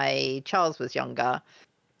when my Charles was younger,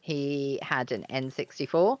 he had an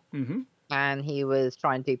N64 Mm-hmm. and he was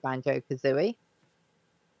trying to do Banjo Kazooie.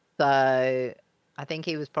 So I think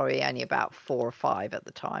he was probably only about 4 or 5 at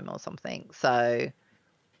the time or something. So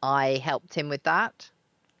I helped him with that.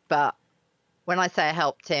 But when I say I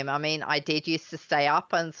helped him, I mean, I did used to stay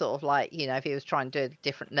up and sort of like, if he was trying to do a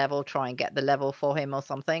different level, try and get the level for him or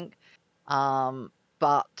something.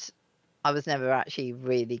 But I was never actually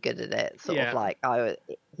really good at it. Sort of Yeah. like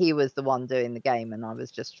he was the one doing the game, and I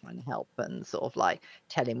was just trying to help and sort of like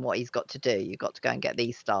tell him what he's got to do. You got to go and get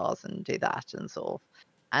these stars and do that and sort of.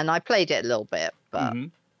 And I played it a little bit, but Mm-hmm.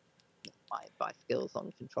 my skills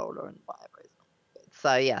on controller and whatever is not good.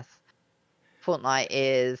 So yes, Fortnite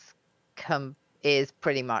is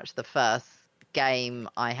pretty much the first game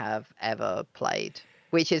I have ever played,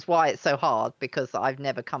 which is why it's so hard because I've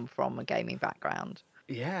never come from a gaming background.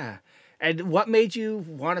 Yeah. And what made you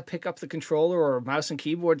want to pick up the controller or mouse and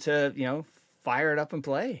keyboard to, fire it up and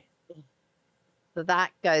play? So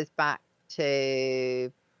that goes back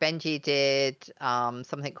to Benji did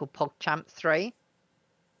something called PogChamps 3.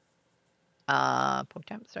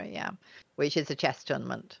 PogChamps 3, yeah, which is a chess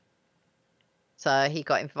tournament. So he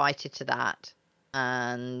got invited to that,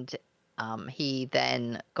 and he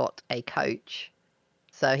then got a coach.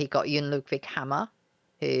 So he got Jon Ludvig Hammer,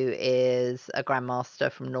 who is a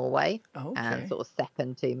grandmaster from Norway, Oh, and okay. sort of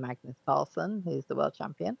second to Magnus Carlsen, who's the world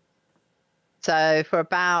champion. So for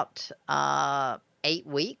about 8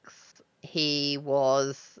 weeks, he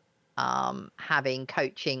was having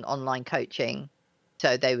coaching, online coaching.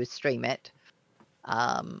 So they would stream it.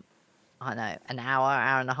 I know, an hour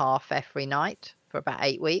and a half every night for about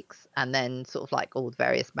 8 weeks, and then sort of like all the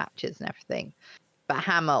various matches and everything. But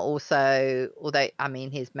Hammer also, although I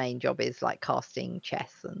mean his main job is like casting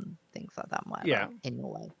chess and things like that, whatever, in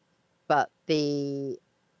Norway. But he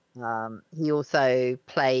also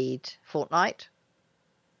played Fortnite.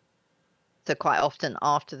 So quite often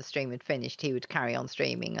after the stream had finished, he would carry on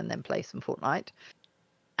streaming and then play some Fortnite.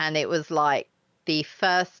 And it was like the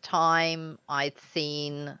first time I'd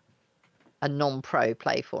seen a non-pro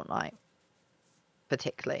play Fortnite,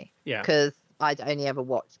 particularly. Yeah. Because I'd only ever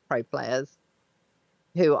watched pro players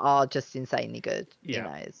who are just insanely good.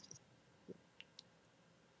 Yeah. It's just...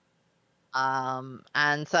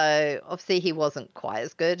 and so obviously he wasn't quite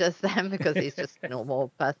as good as them because he's just a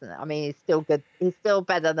normal person. I mean, he's still good. He's still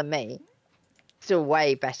better than me. Still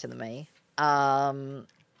way better than me.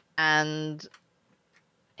 And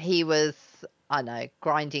he was, I don't know,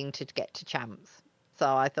 grinding to get to champs.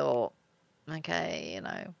 So I thought, okay,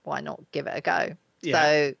 why not give it a go? Yeah.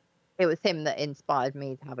 So it was him that inspired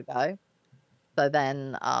me to have a go. So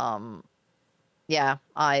then,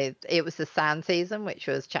 it was the sand season, which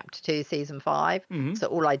was chapter 2, season 5. Mm-hmm. So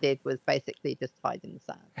all I did was basically just hide in the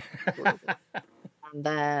sand. And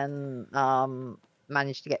then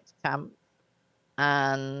managed to get to champs.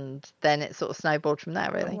 And then it sort of snowballed from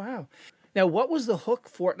there, really. Oh, wow. Now, what was the hook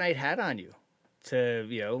Fortnite had on you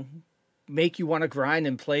to, make you want to grind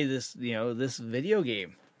and play this, this video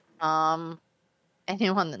game?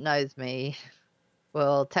 Anyone that knows me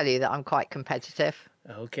will tell you that I'm quite competitive.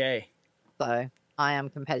 Okay. So I am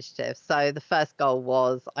competitive. So the first goal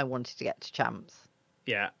was I wanted to get to champs.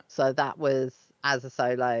 Yeah. So that was as a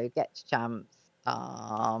solo, get to champs,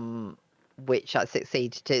 which I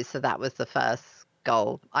succeeded to. So that was the first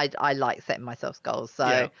goal. I like setting myself goals.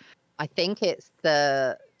 So I think it's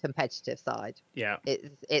the competitive side. Yeah.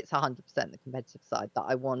 It's 100% the competitive side that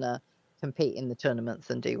I want to compete in the tournaments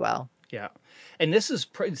and do well. Yeah. And this is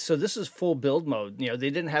this is full build mode. They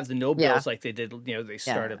didn't have the no builds like they did, they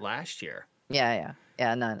started last year. Yeah.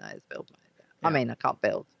 No, it's build mode. Yeah. I mean, I can't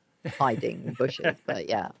build hiding in bushes, but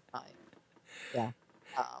it's build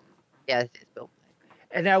mode.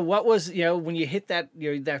 And now, what was when you hit that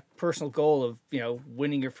that personal goal of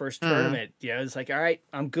winning your first tournament? It's like, all right,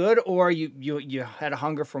 I'm good, or you had a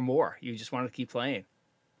hunger for more. You just wanted to keep playing.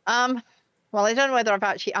 Well, I don't know whether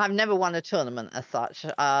I've never won a tournament as such.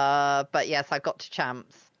 But yes, I got to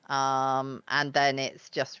champs. And then it's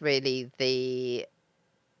just really the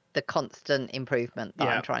constant improvement that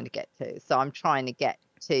I'm trying to get to. So I'm trying to get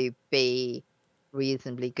to be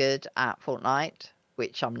reasonably good at Fortnite,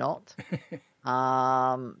 which I'm not.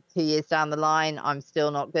 2 years down the line, I'm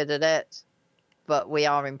still not good at it, but we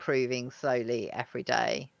are improving slowly every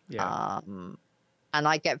day. Yeah. And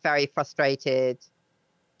I get very frustrated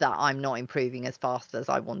that I'm not improving as fast as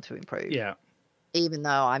I want to improve. Yeah. Even though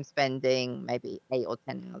I'm spending maybe 8 or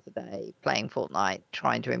 10 hours a day playing Fortnite,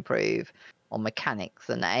 trying to improve on mechanics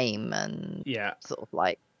and aim and sort of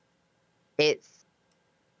like it's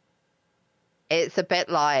a bit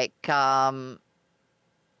like I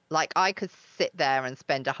could sit there and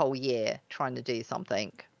spend a whole year trying to do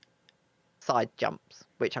something, side jumps,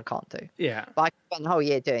 which I can't do. Yeah. But I could spend the whole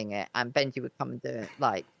year doing it, and Benji would come and do it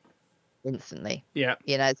like instantly. Yeah.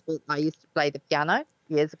 I used to play the piano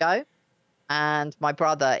years ago, and my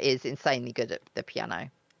brother is insanely good at the piano.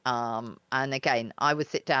 And again, I would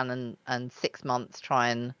sit down and 6 months try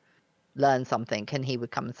and learn something, and he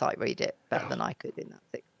would come and sight read it better than I could in that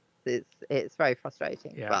 6. It's very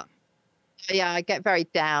frustrating. Yeah. But Yeah, I get very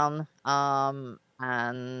down,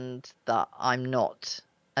 and that I'm not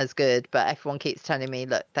as good, but everyone keeps telling me,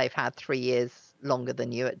 look, they've had 3 years longer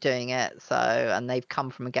than you at doing it, so, and they've come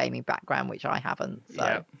from a gaming background, which I haven't, Yeah.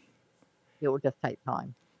 so it will just take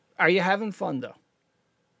time. Are you having fun though?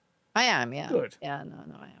 I am, yeah. Good. Yeah, no,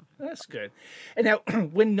 I am. That's good. And now,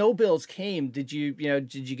 when no builds came, did you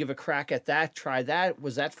give a crack at that? Try that?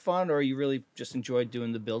 Was that fun, or you really just enjoyed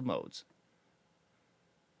doing the build modes?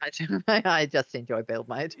 I just enjoy build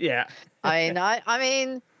mode. Yeah. I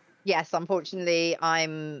mean, yes, unfortunately, I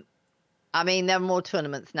mean, there are more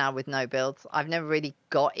tournaments now with no builds. I've never really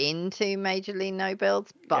got into majorly no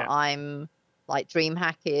builds, but Yeah. I'm like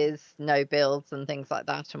DreamHack is no builds and things like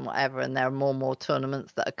that and whatever. And there are more and more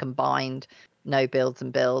tournaments that are combined no builds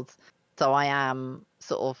and builds. So I am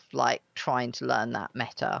sort of like trying to learn that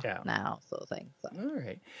meta Yeah. now, sort of thing. So, All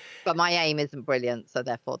right. but my aim isn't brilliant, so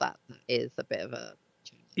therefore that is a bit of a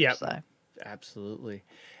challenge. Yep. So. Absolutely.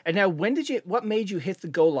 And now, what made you hit the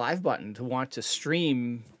go live button to want to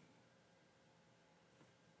stream?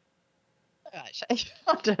 Actually,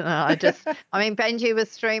 I don't know. I mean, Benji was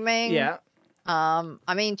streaming. Yeah.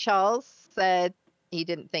 I mean, Charles said he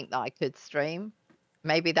didn't think that I could stream.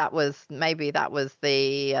 Maybe that was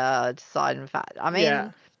the deciding fact. I mean,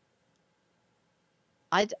 Yeah.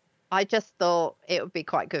 I just thought it would be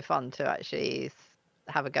quite good fun to actually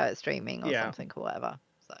have a go at streaming or Yeah. something or whatever.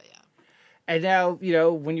 So yeah. And now,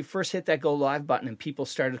 when you first hit that go live button and people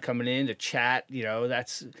started coming in to chat,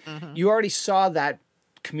 that's you already saw that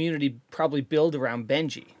community probably build around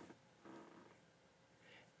Benji.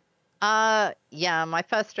 Yeah, my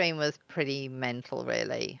first stream was pretty mental,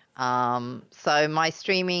 really. So my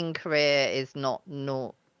streaming career is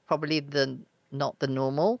probably not the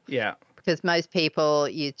normal, Yeah. because most people,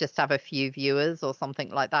 you just have a few viewers or something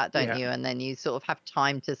like that, don't Yeah. you? And then you sort of have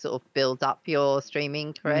time to sort of build up your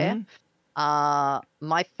streaming career. Mhm.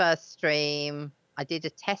 My first stream, I did a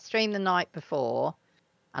test stream the night before,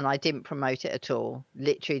 and I didn't promote it at all.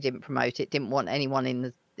 Literally didn't promote it. Didn't want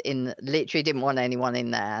anyone literally didn't want anyone in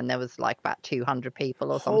there. And there was like about 200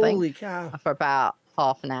 people or something Holy cow. for about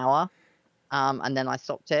half an hour. And then I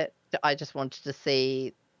stopped it. I just wanted to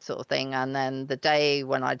see sort of thing. And then the day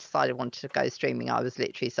when I decided I wanted to go streaming, I was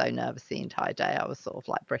literally so nervous the entire day. I was sort of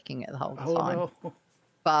like bricking it the whole Oh time. no.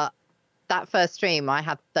 But that first stream, I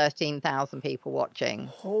had 13,000 people watching.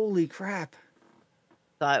 Holy crap.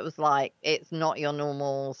 So it was like, it's not your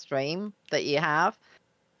normal stream that you have.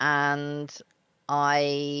 And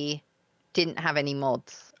I didn't have any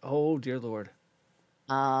mods. Oh dear Lord.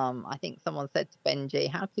 I think someone said to Benji,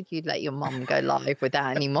 how could you let your mum go live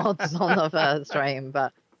without any mods on the first stream?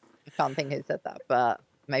 But I can't think who said that, but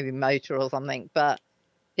maybe Motor or something. And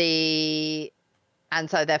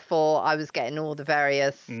so therefore I was getting all the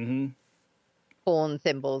various pawn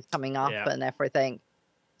symbols coming up and everything.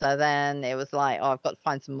 So then it was like, oh, I've got to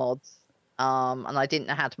find some mods. And I didn't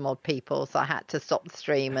know how to mod people, so I had to stop the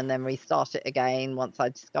stream and then restart it again once I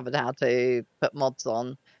discovered how to put mods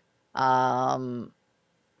on.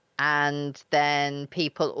 And then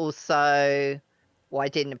people also, what I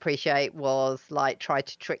didn't appreciate was like try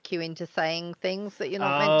to trick you into saying things that you're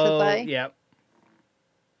not meant to say. Yeah.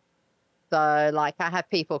 So like I had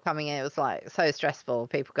people coming in, it was like so stressful.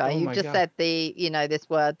 People going, "You just said this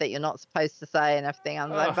word that you're not supposed to say and everything." I'm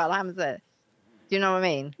like, "But haven't it?" Do you know what I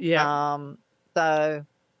mean? Yeah. So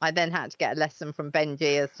I then had to get a lesson from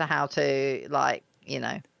Benji as to how to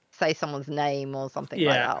say someone's name or something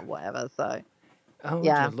like that or whatever. So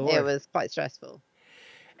it was quite stressful.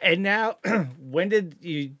 And now, when did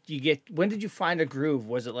you find a groove?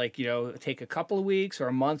 Was it like, take a couple of weeks or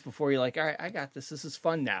a month before you're like, all right, I got this. This is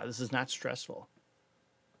fun now. This is not stressful.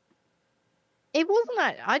 It wasn't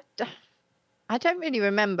that, I don't really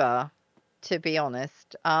remember, to be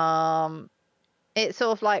honest. It's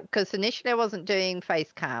sort of like, because initially I wasn't doing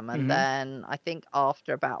face cam, and then I think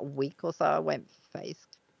after about a week or so I went face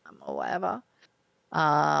cam or whatever.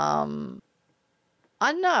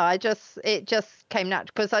 I don't know. It just came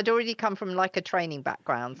natural because I'd already come from like a training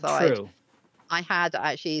background. So I had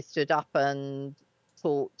actually stood up and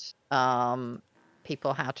taught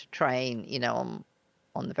people how to train, on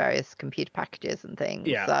the various computer packages and things.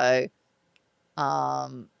 Yeah. So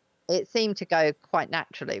it seemed to go quite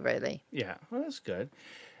naturally, really. Yeah, well, that's good.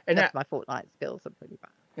 And my Fortnite skills are pretty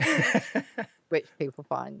bad, which people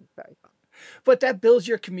find very fun. But that builds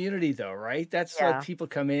your community, though, right? That's like people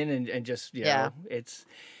come in and just, it's,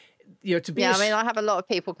 to be. Yeah, I mean, I have a lot of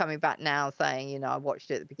people coming back now saying, I watched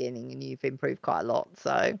it at the beginning and you've improved quite a lot.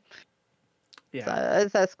 So, so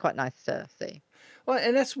that's quite nice to see. Well,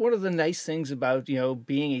 and that's one of the nice things about,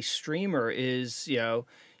 being a streamer is,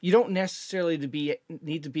 you don't necessarily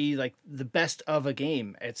need to be like the best of a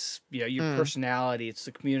game. It's, you know, your personality, it's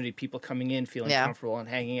the community, people coming in, feeling comfortable and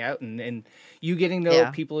hanging out, and you getting to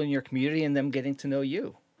know people in your community and them getting to know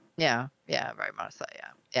you. Yeah, very much so.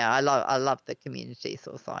 Yeah, I love the community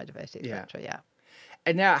sort of side of it, etc. Yeah.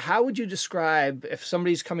 And now, how would you describe if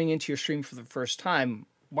somebody's coming into your stream for the first time?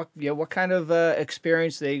 What kind of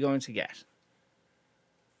experience are they going to get?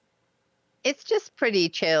 It's just pretty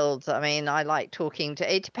chilled. I mean, I like talking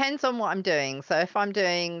to. It depends on what I'm doing. So if I'm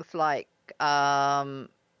doing like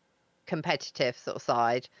competitive sort of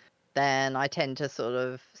side, then I tend to sort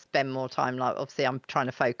of spend more time. Like, obviously, I'm trying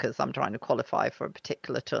to focus. I'm trying to qualify for a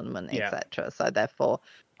particular tournament, etc. So therefore,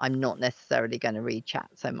 I'm not necessarily going to read chat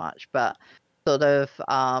so much. But sort of,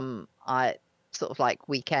 I sort of like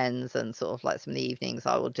weekends and sort of like some of the evenings,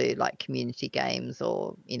 I will do like community games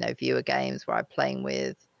or, you know, viewer games where I'm playing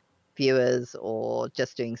with viewers or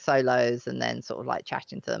just doing solos and then sort of like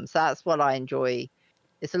chatting to them. So that's what I enjoy.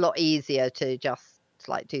 It's a lot easier to just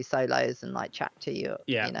like do solos and like chat to you,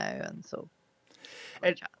 you know, and sort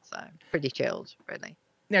of chat. So pretty chilled, really.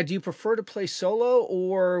 Now, do you prefer to play solo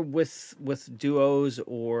or with duos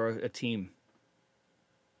or a team?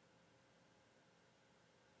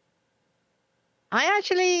 I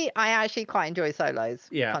actually quite enjoy solos.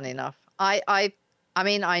 Yeah. Funny enough, I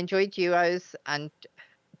mean, I enjoy duos. It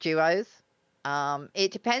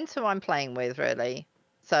depends who I'm playing with, really.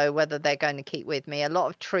 So whether they're going to keep with me. A lot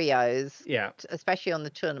of trios, especially on the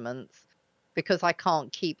tournaments, because I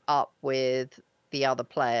can't keep up with the other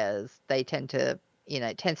players. They tend to, you know,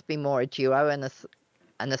 it tends to be more a duo and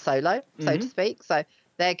a solo, so to speak. So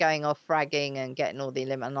they're going off fragging and getting all the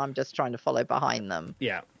limit, and I'm just trying to follow behind them.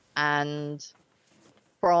 Yeah. And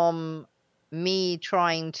from me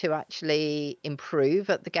trying to actually improve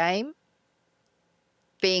at the game,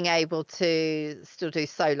 being able to still do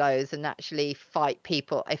solos and actually fight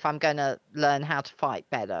people if I'm going to learn how to fight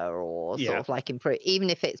better or sort of like improve,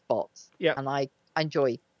 even if it's bots. And I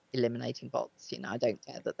enjoy eliminating bots. You know, I don't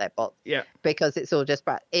care that they're bots because it's all just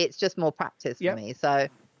it's just more practice for me. So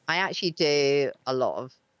I actually do a lot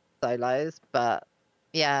of solos, but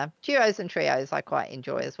duos and trios I quite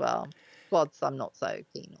enjoy as well. Squads I'm not so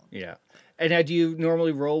keen on. Yeah. And now, do you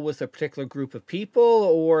normally roll with a particular group of people,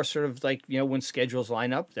 or sort of like, you know, when schedules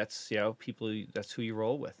line up, that's, you know, that's who you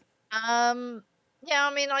roll with? I mean,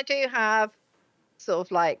 I do have sort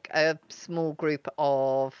of like a small group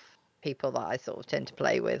of people that I sort of tend to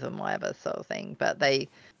play with and whatever sort of thing. But they,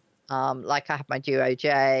 like I have my duo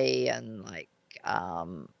J and like,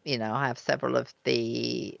 you know, I have several of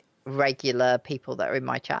the regular people that are in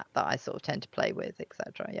my chat that I sort of tend to play with,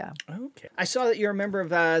 etc. Yeah. Okay. I saw that you're a member of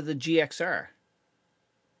the GXR.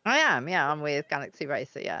 I am. Yeah, I'm with Galaxy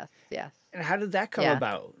Racer. Yes. And how did that come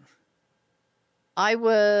about? I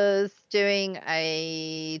was doing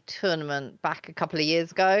a tournament back a couple of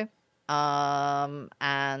years ago,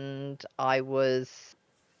 and I was,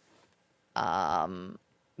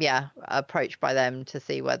 approached by them to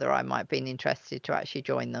see whether I might be interested to actually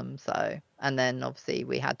join them. So, and then obviously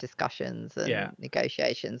we had discussions and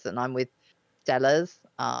negotiations, and I'm with Stellars.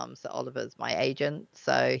 So Oliver's my agent,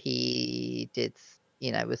 so he did,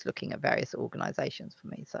 you know, was looking at various organizations for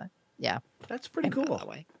me. So yeah, that's pretty cool. That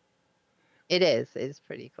way. It is. It's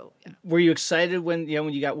pretty cool. Yeah. Were you excited when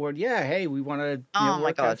you got word? Yeah, hey, we want to. Oh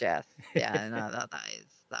my God, yes. Yeah, no,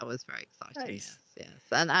 that was very exciting. Nice. Yes.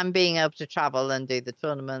 And being able to travel and do the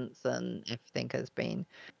tournaments and everything has been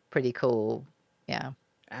pretty cool. Yeah.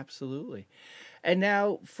 Absolutely. And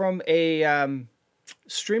now, from a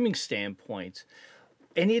streaming standpoint,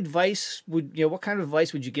 any advice what kind of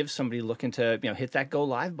advice would you give somebody looking to hit that go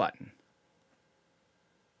live button?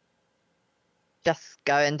 Just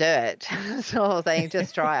go and do it, sort of thing.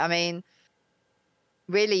 Just try. I mean,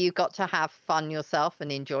 really, you've got to have fun yourself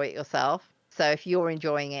and enjoy it yourself. So if you're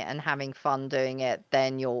enjoying it and having fun doing it,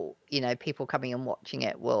 then people coming and watching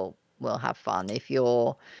it will have fun. If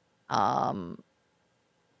you're, and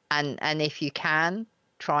if you can,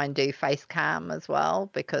 try and do face cam as well,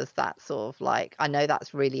 because that's sort of like, I know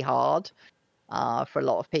that's really hard for a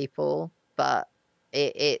lot of people, but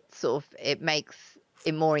it makes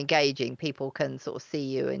it more engaging. People can sort of see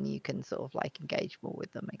you and you can sort of like engage more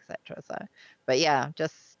with them, etc. So, but yeah,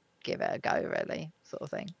 just give it a go, really, sort of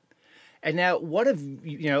thing. And now, what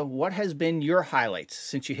has been your highlights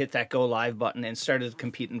since you hit that go live button and started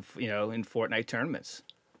competing, in Fortnite tournaments?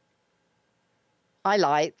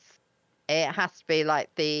 Highlights, it has to be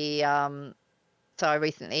like the so I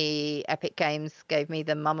recently, Epic Games gave me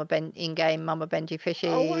the in-game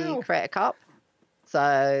Mamabenjyfishy Creator Cup.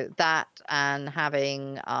 So that, and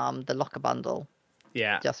having the locker bundle,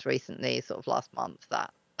 just recently, sort of last month,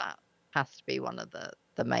 that has to be one of the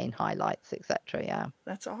the main highlights, etc. Yeah.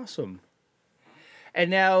 That's awesome. And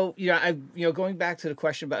now, going back to the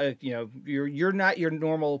question about, you're not your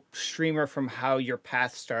normal streamer from how your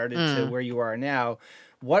path started to Mm. where you are now.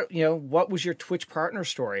 What was your Twitch partner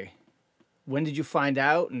story? When did you find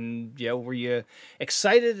out? And, were you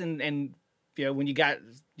excited and when you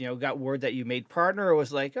got word that you made partner, or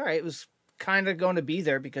was like, all right, it was kind of going to be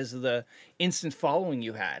there because of the instant following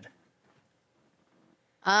you had?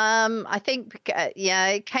 I think, yeah,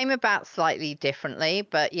 it came about slightly differently,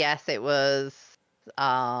 but yes, it was,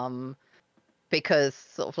 um, because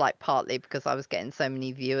sort of like partly because I was getting so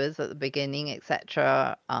many viewers at the beginning,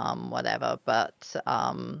 etc. Whatever, but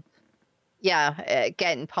yeah,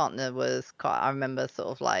 getting partner was quite. I remember sort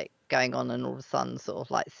of like going on and all of a sudden sort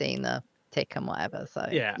of like seeing the tick and whatever. So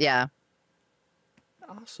Yeah. yeah.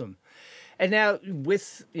 Awesome. And now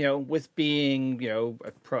with being,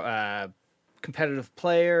 a competitive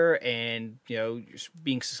player and,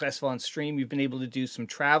 being successful on stream, you've been able to do some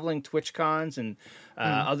traveling Twitch cons and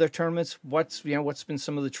Mm. other tournaments. What's been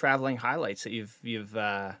some of the traveling highlights that you've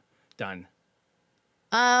done?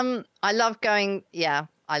 I love going. Yeah,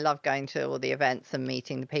 I love going to all the events and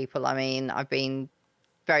meeting the people. I mean, I've been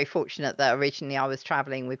very fortunate that originally I was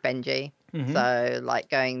traveling with Benji. Mm-hmm. So like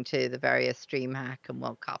going to the various DreamHack and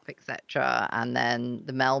World Cup, etc. And then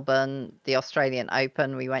the Melbourne, the Australian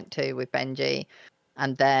Open we went to with Benji.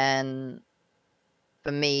 And then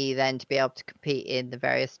for me then to be able to compete in the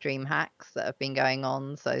various DreamHacks that have been going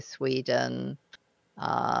on. So Sweden,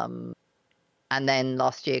 um, and then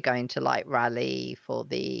last year going to like rally for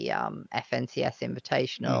the FNCS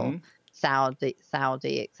Invitational, Mm-hmm. Saudi,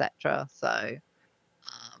 etc. So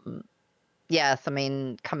um, yes, I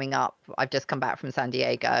mean, coming up, I've just come back from San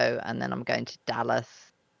Diego and then I'm going to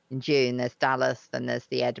Dallas in June. There's Dallas, then there's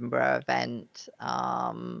the Edinburgh event,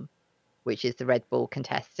 which is the Red Bull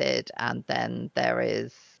contested. And then there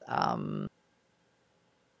is,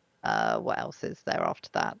 what else is there after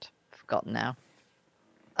that? Forgotten now.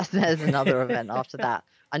 There's another event after that.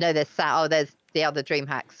 I know there's the other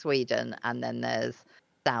DreamHack Sweden, and then there's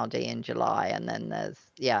Saudi in July, and then there's,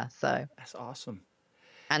 yeah, so. That's awesome.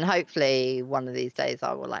 And hopefully one of these days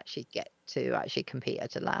I will actually get to actually compete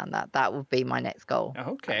at a LAN. That would be my next goal.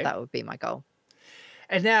 Okay. That would be my goal.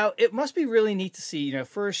 And now it must be really neat to see,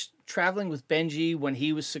 first traveling with Benji when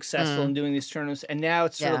he was successful in doing these tournaments, and now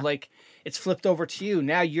it's sort of like it's flipped over to you.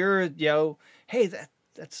 Now you're, hey,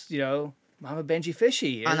 that's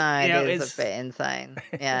Mamabenjyfishy. I know, it is a bit insane.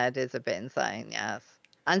 Yeah, it is a bit insane, yes.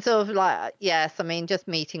 And sort of like, yes, I mean, just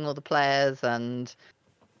meeting all the players and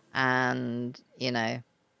the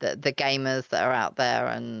gamers that are out there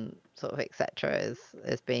and sort of etc.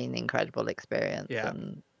 has been an incredible experience. Yeah.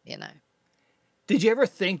 And did you ever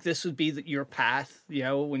think this would be your path?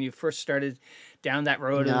 When you first started down that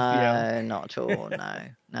road? No, of, not at all. No.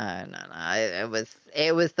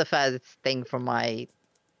 It was the furthest thing from my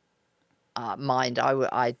mind.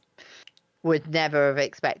 I would never have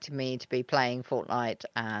expected me to be playing Fortnite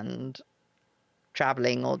and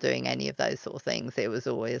traveling or doing any of those sort of things. It was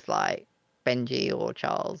always like Benji or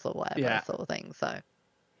Charles or whatever sort of thing. So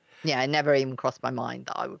yeah, it never even crossed my mind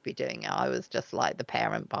that I would be doing it. I was just like the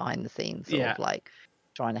parent behind the scenes, sort of like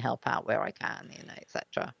trying to help out where I can,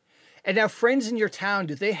 etc. And now friends in your town,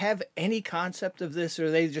 do they have any concept of this,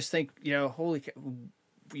 or they just think, holy,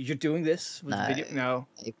 you're doing this with video? No,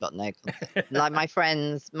 they've got no concept. Like my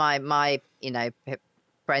friends, my friends,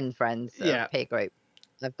 peer group,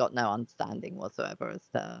 they've got no understanding whatsoever as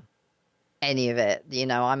to any of it.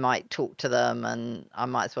 I might talk to them and I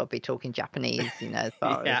might as well be talking Japanese, as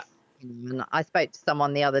far as, and I spoke to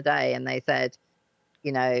someone the other day and they said,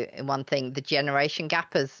 in one thing, the generation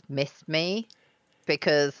gap has missed me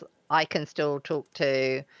because I can still talk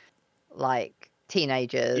to like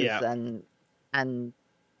teenagers and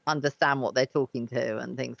understand what they're talking to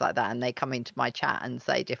and things like that. And they come into my chat and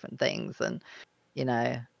say different things and,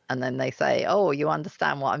 and then they say, "Oh, you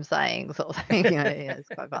understand what I'm saying," sort of thing. It's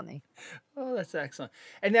quite funny. Oh, that's excellent.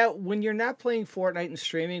 And now, when you're not playing Fortnite and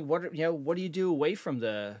streaming, what do you do away from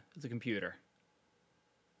the computer?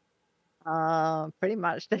 Pretty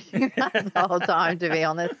much the whole time, to be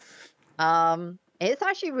honest. It's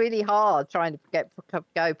actually really hard trying to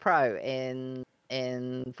go pro in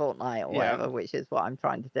Fortnite or whatever, which is what I'm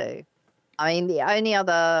trying to do. I mean, the only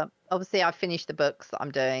other, obviously, I finished the books that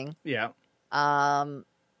I'm doing. Yeah.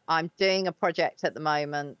 I'm doing a project at the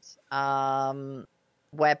moment,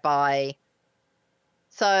 whereby,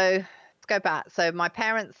 so let's go back. So my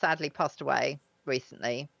parents sadly passed away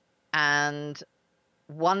recently, and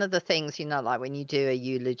one of the things, like when you do a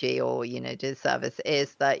eulogy or, do service,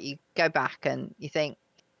 is that you go back and you think,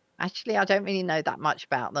 actually, I don't really know that much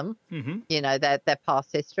about them, Mm-hmm. their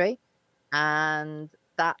past history. And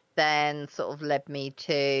that then sort of led me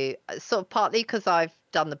to sort of partly because I've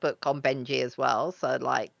done the book on Benji as well. So,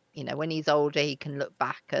 like, when he's older, he can look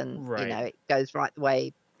back and, Right. it goes right the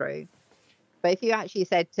way through. But if you actually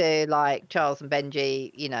said to like Charles and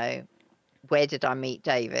Benji, where did I meet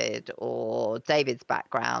David, or David's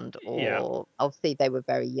background, Yeah. or obviously they were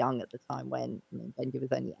very young at the time when, Benji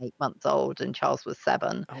was only 8 months old and Charles was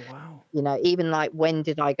 7. Oh, wow. Even like, when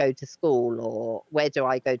did I go to school, or where do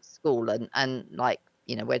I go to school, and like,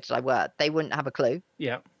 where did I work? They wouldn't have a clue.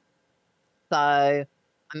 Yeah. So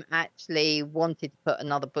I'm actually wanted to put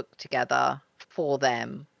another book together for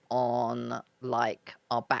them on like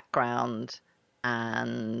our background,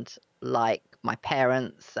 and like my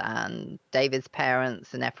parents and David's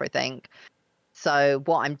parents and everything. So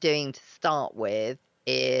what I'm doing to start with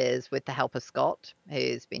is, with the help of Scott,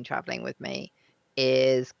 who's been traveling with me,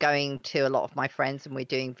 is going to a lot of my friends, and we're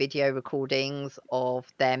doing video recordings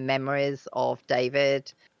of their memories of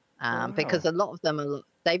David. Oh, Because wow. a lot of them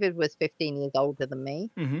David was 15 years older than me.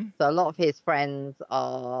 Mm-hmm. So a lot of his friends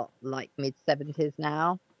are like mid-70s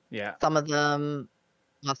now. Yeah. Some of them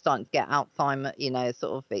are starting to get Alzheimer,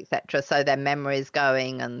 sort of, etc. So their memories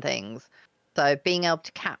going and things. So being able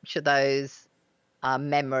to capture those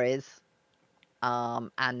memories,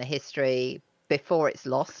 and the history before it's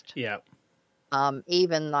lost. Yeah.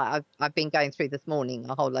 Even like, I've been going through this morning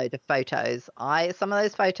a whole load of photos. Some of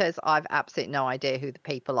those photos, I've absolutely no idea who the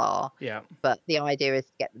people are, Yeah. but the idea is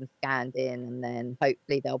to get them scanned in, and then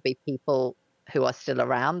hopefully there'll be people who are still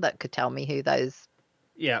around that could tell me who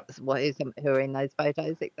Yeah. who are in those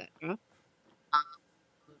photos, etc.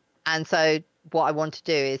 And so what I want to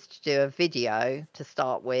do is to do a video to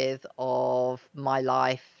start with of my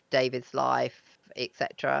life, David's life,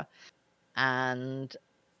 etc. and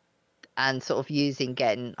sort of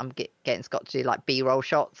getting Scott to do like B-roll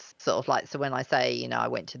shots, sort of like, so when I say, I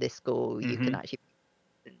went to this school, you Mm-hmm. can actually,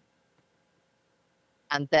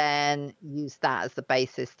 and then use that as the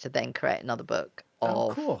basis to then create another book Oh,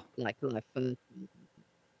 of cool. like life for,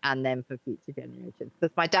 and then for future generations,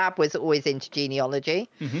 because my dad was always into genealogy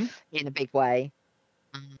Mm-hmm. in a big way.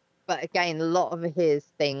 But again, a lot of his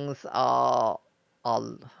things are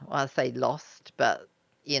well, I say lost, but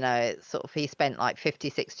it's sort of, he spent like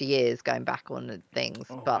 50, 60 years going back on things,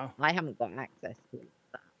 Oh, but wow. I haven't got access to all of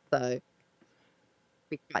that. So it'd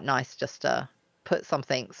be quite nice just to put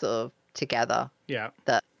something sort of together Yeah.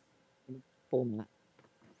 that format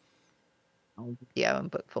on video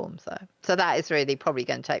and book form. So that is really probably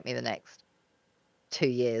going to take me the next 2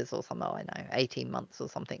 years or something, I know, 18 months or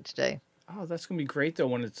something to do. Oh, that's going to be great, though,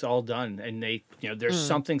 when it's all done and there's Mm.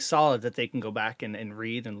 something solid that they can go back and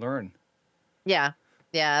read and learn. Yeah.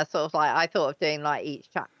 Yeah, sort of like, I thought of doing like each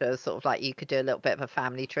chapter, sort of like, you could do a little bit of a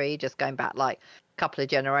family tree, just going back like a couple of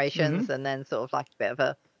Mm-hmm. generations, and then sort of like a bit of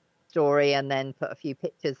a story, and then put a few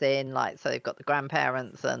pictures in, like, so you've got the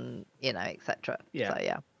grandparents and, etc. Yeah. So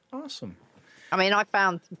yeah. Awesome. I mean, I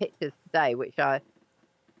found some pictures today,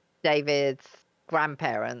 David's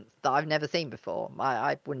grandparents, that I've never seen before.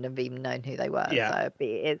 I wouldn't have even known who they were. Yeah. So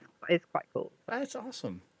it's quite cool. That's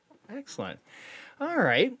awesome. Excellent. All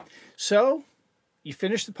right. So you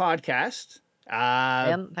finished the podcast.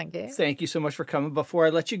 Thank you. Thank you so much for coming. Before I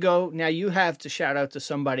let you go, now you have to shout out to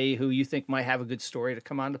somebody who you think might have a good story to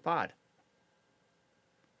come on the pod.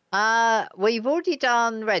 We've already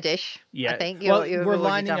done Reddish. Yeah. I think Well, you've we're already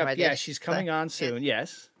lining done up. Reddish. Yeah, she's coming on soon.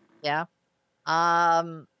 Yes. Yeah.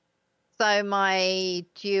 So my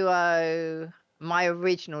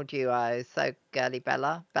original duo, so Girly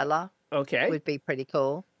Bella Okay. would be pretty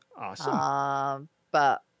cool. Awesome.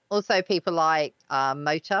 But also people like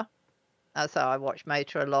Motor. So I watch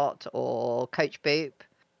Motor a lot, or Coach Boop.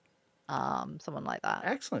 Someone like that.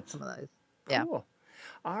 Excellent. Some of those. Yeah. Cool.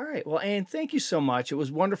 All right. Well, Anne, thank you so much. It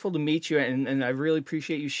was wonderful to meet you, and I really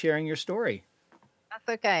appreciate you sharing your story. That's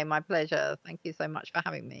okay. My pleasure. Thank you so much for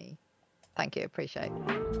having me. Thank you. Appreciate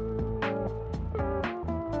it.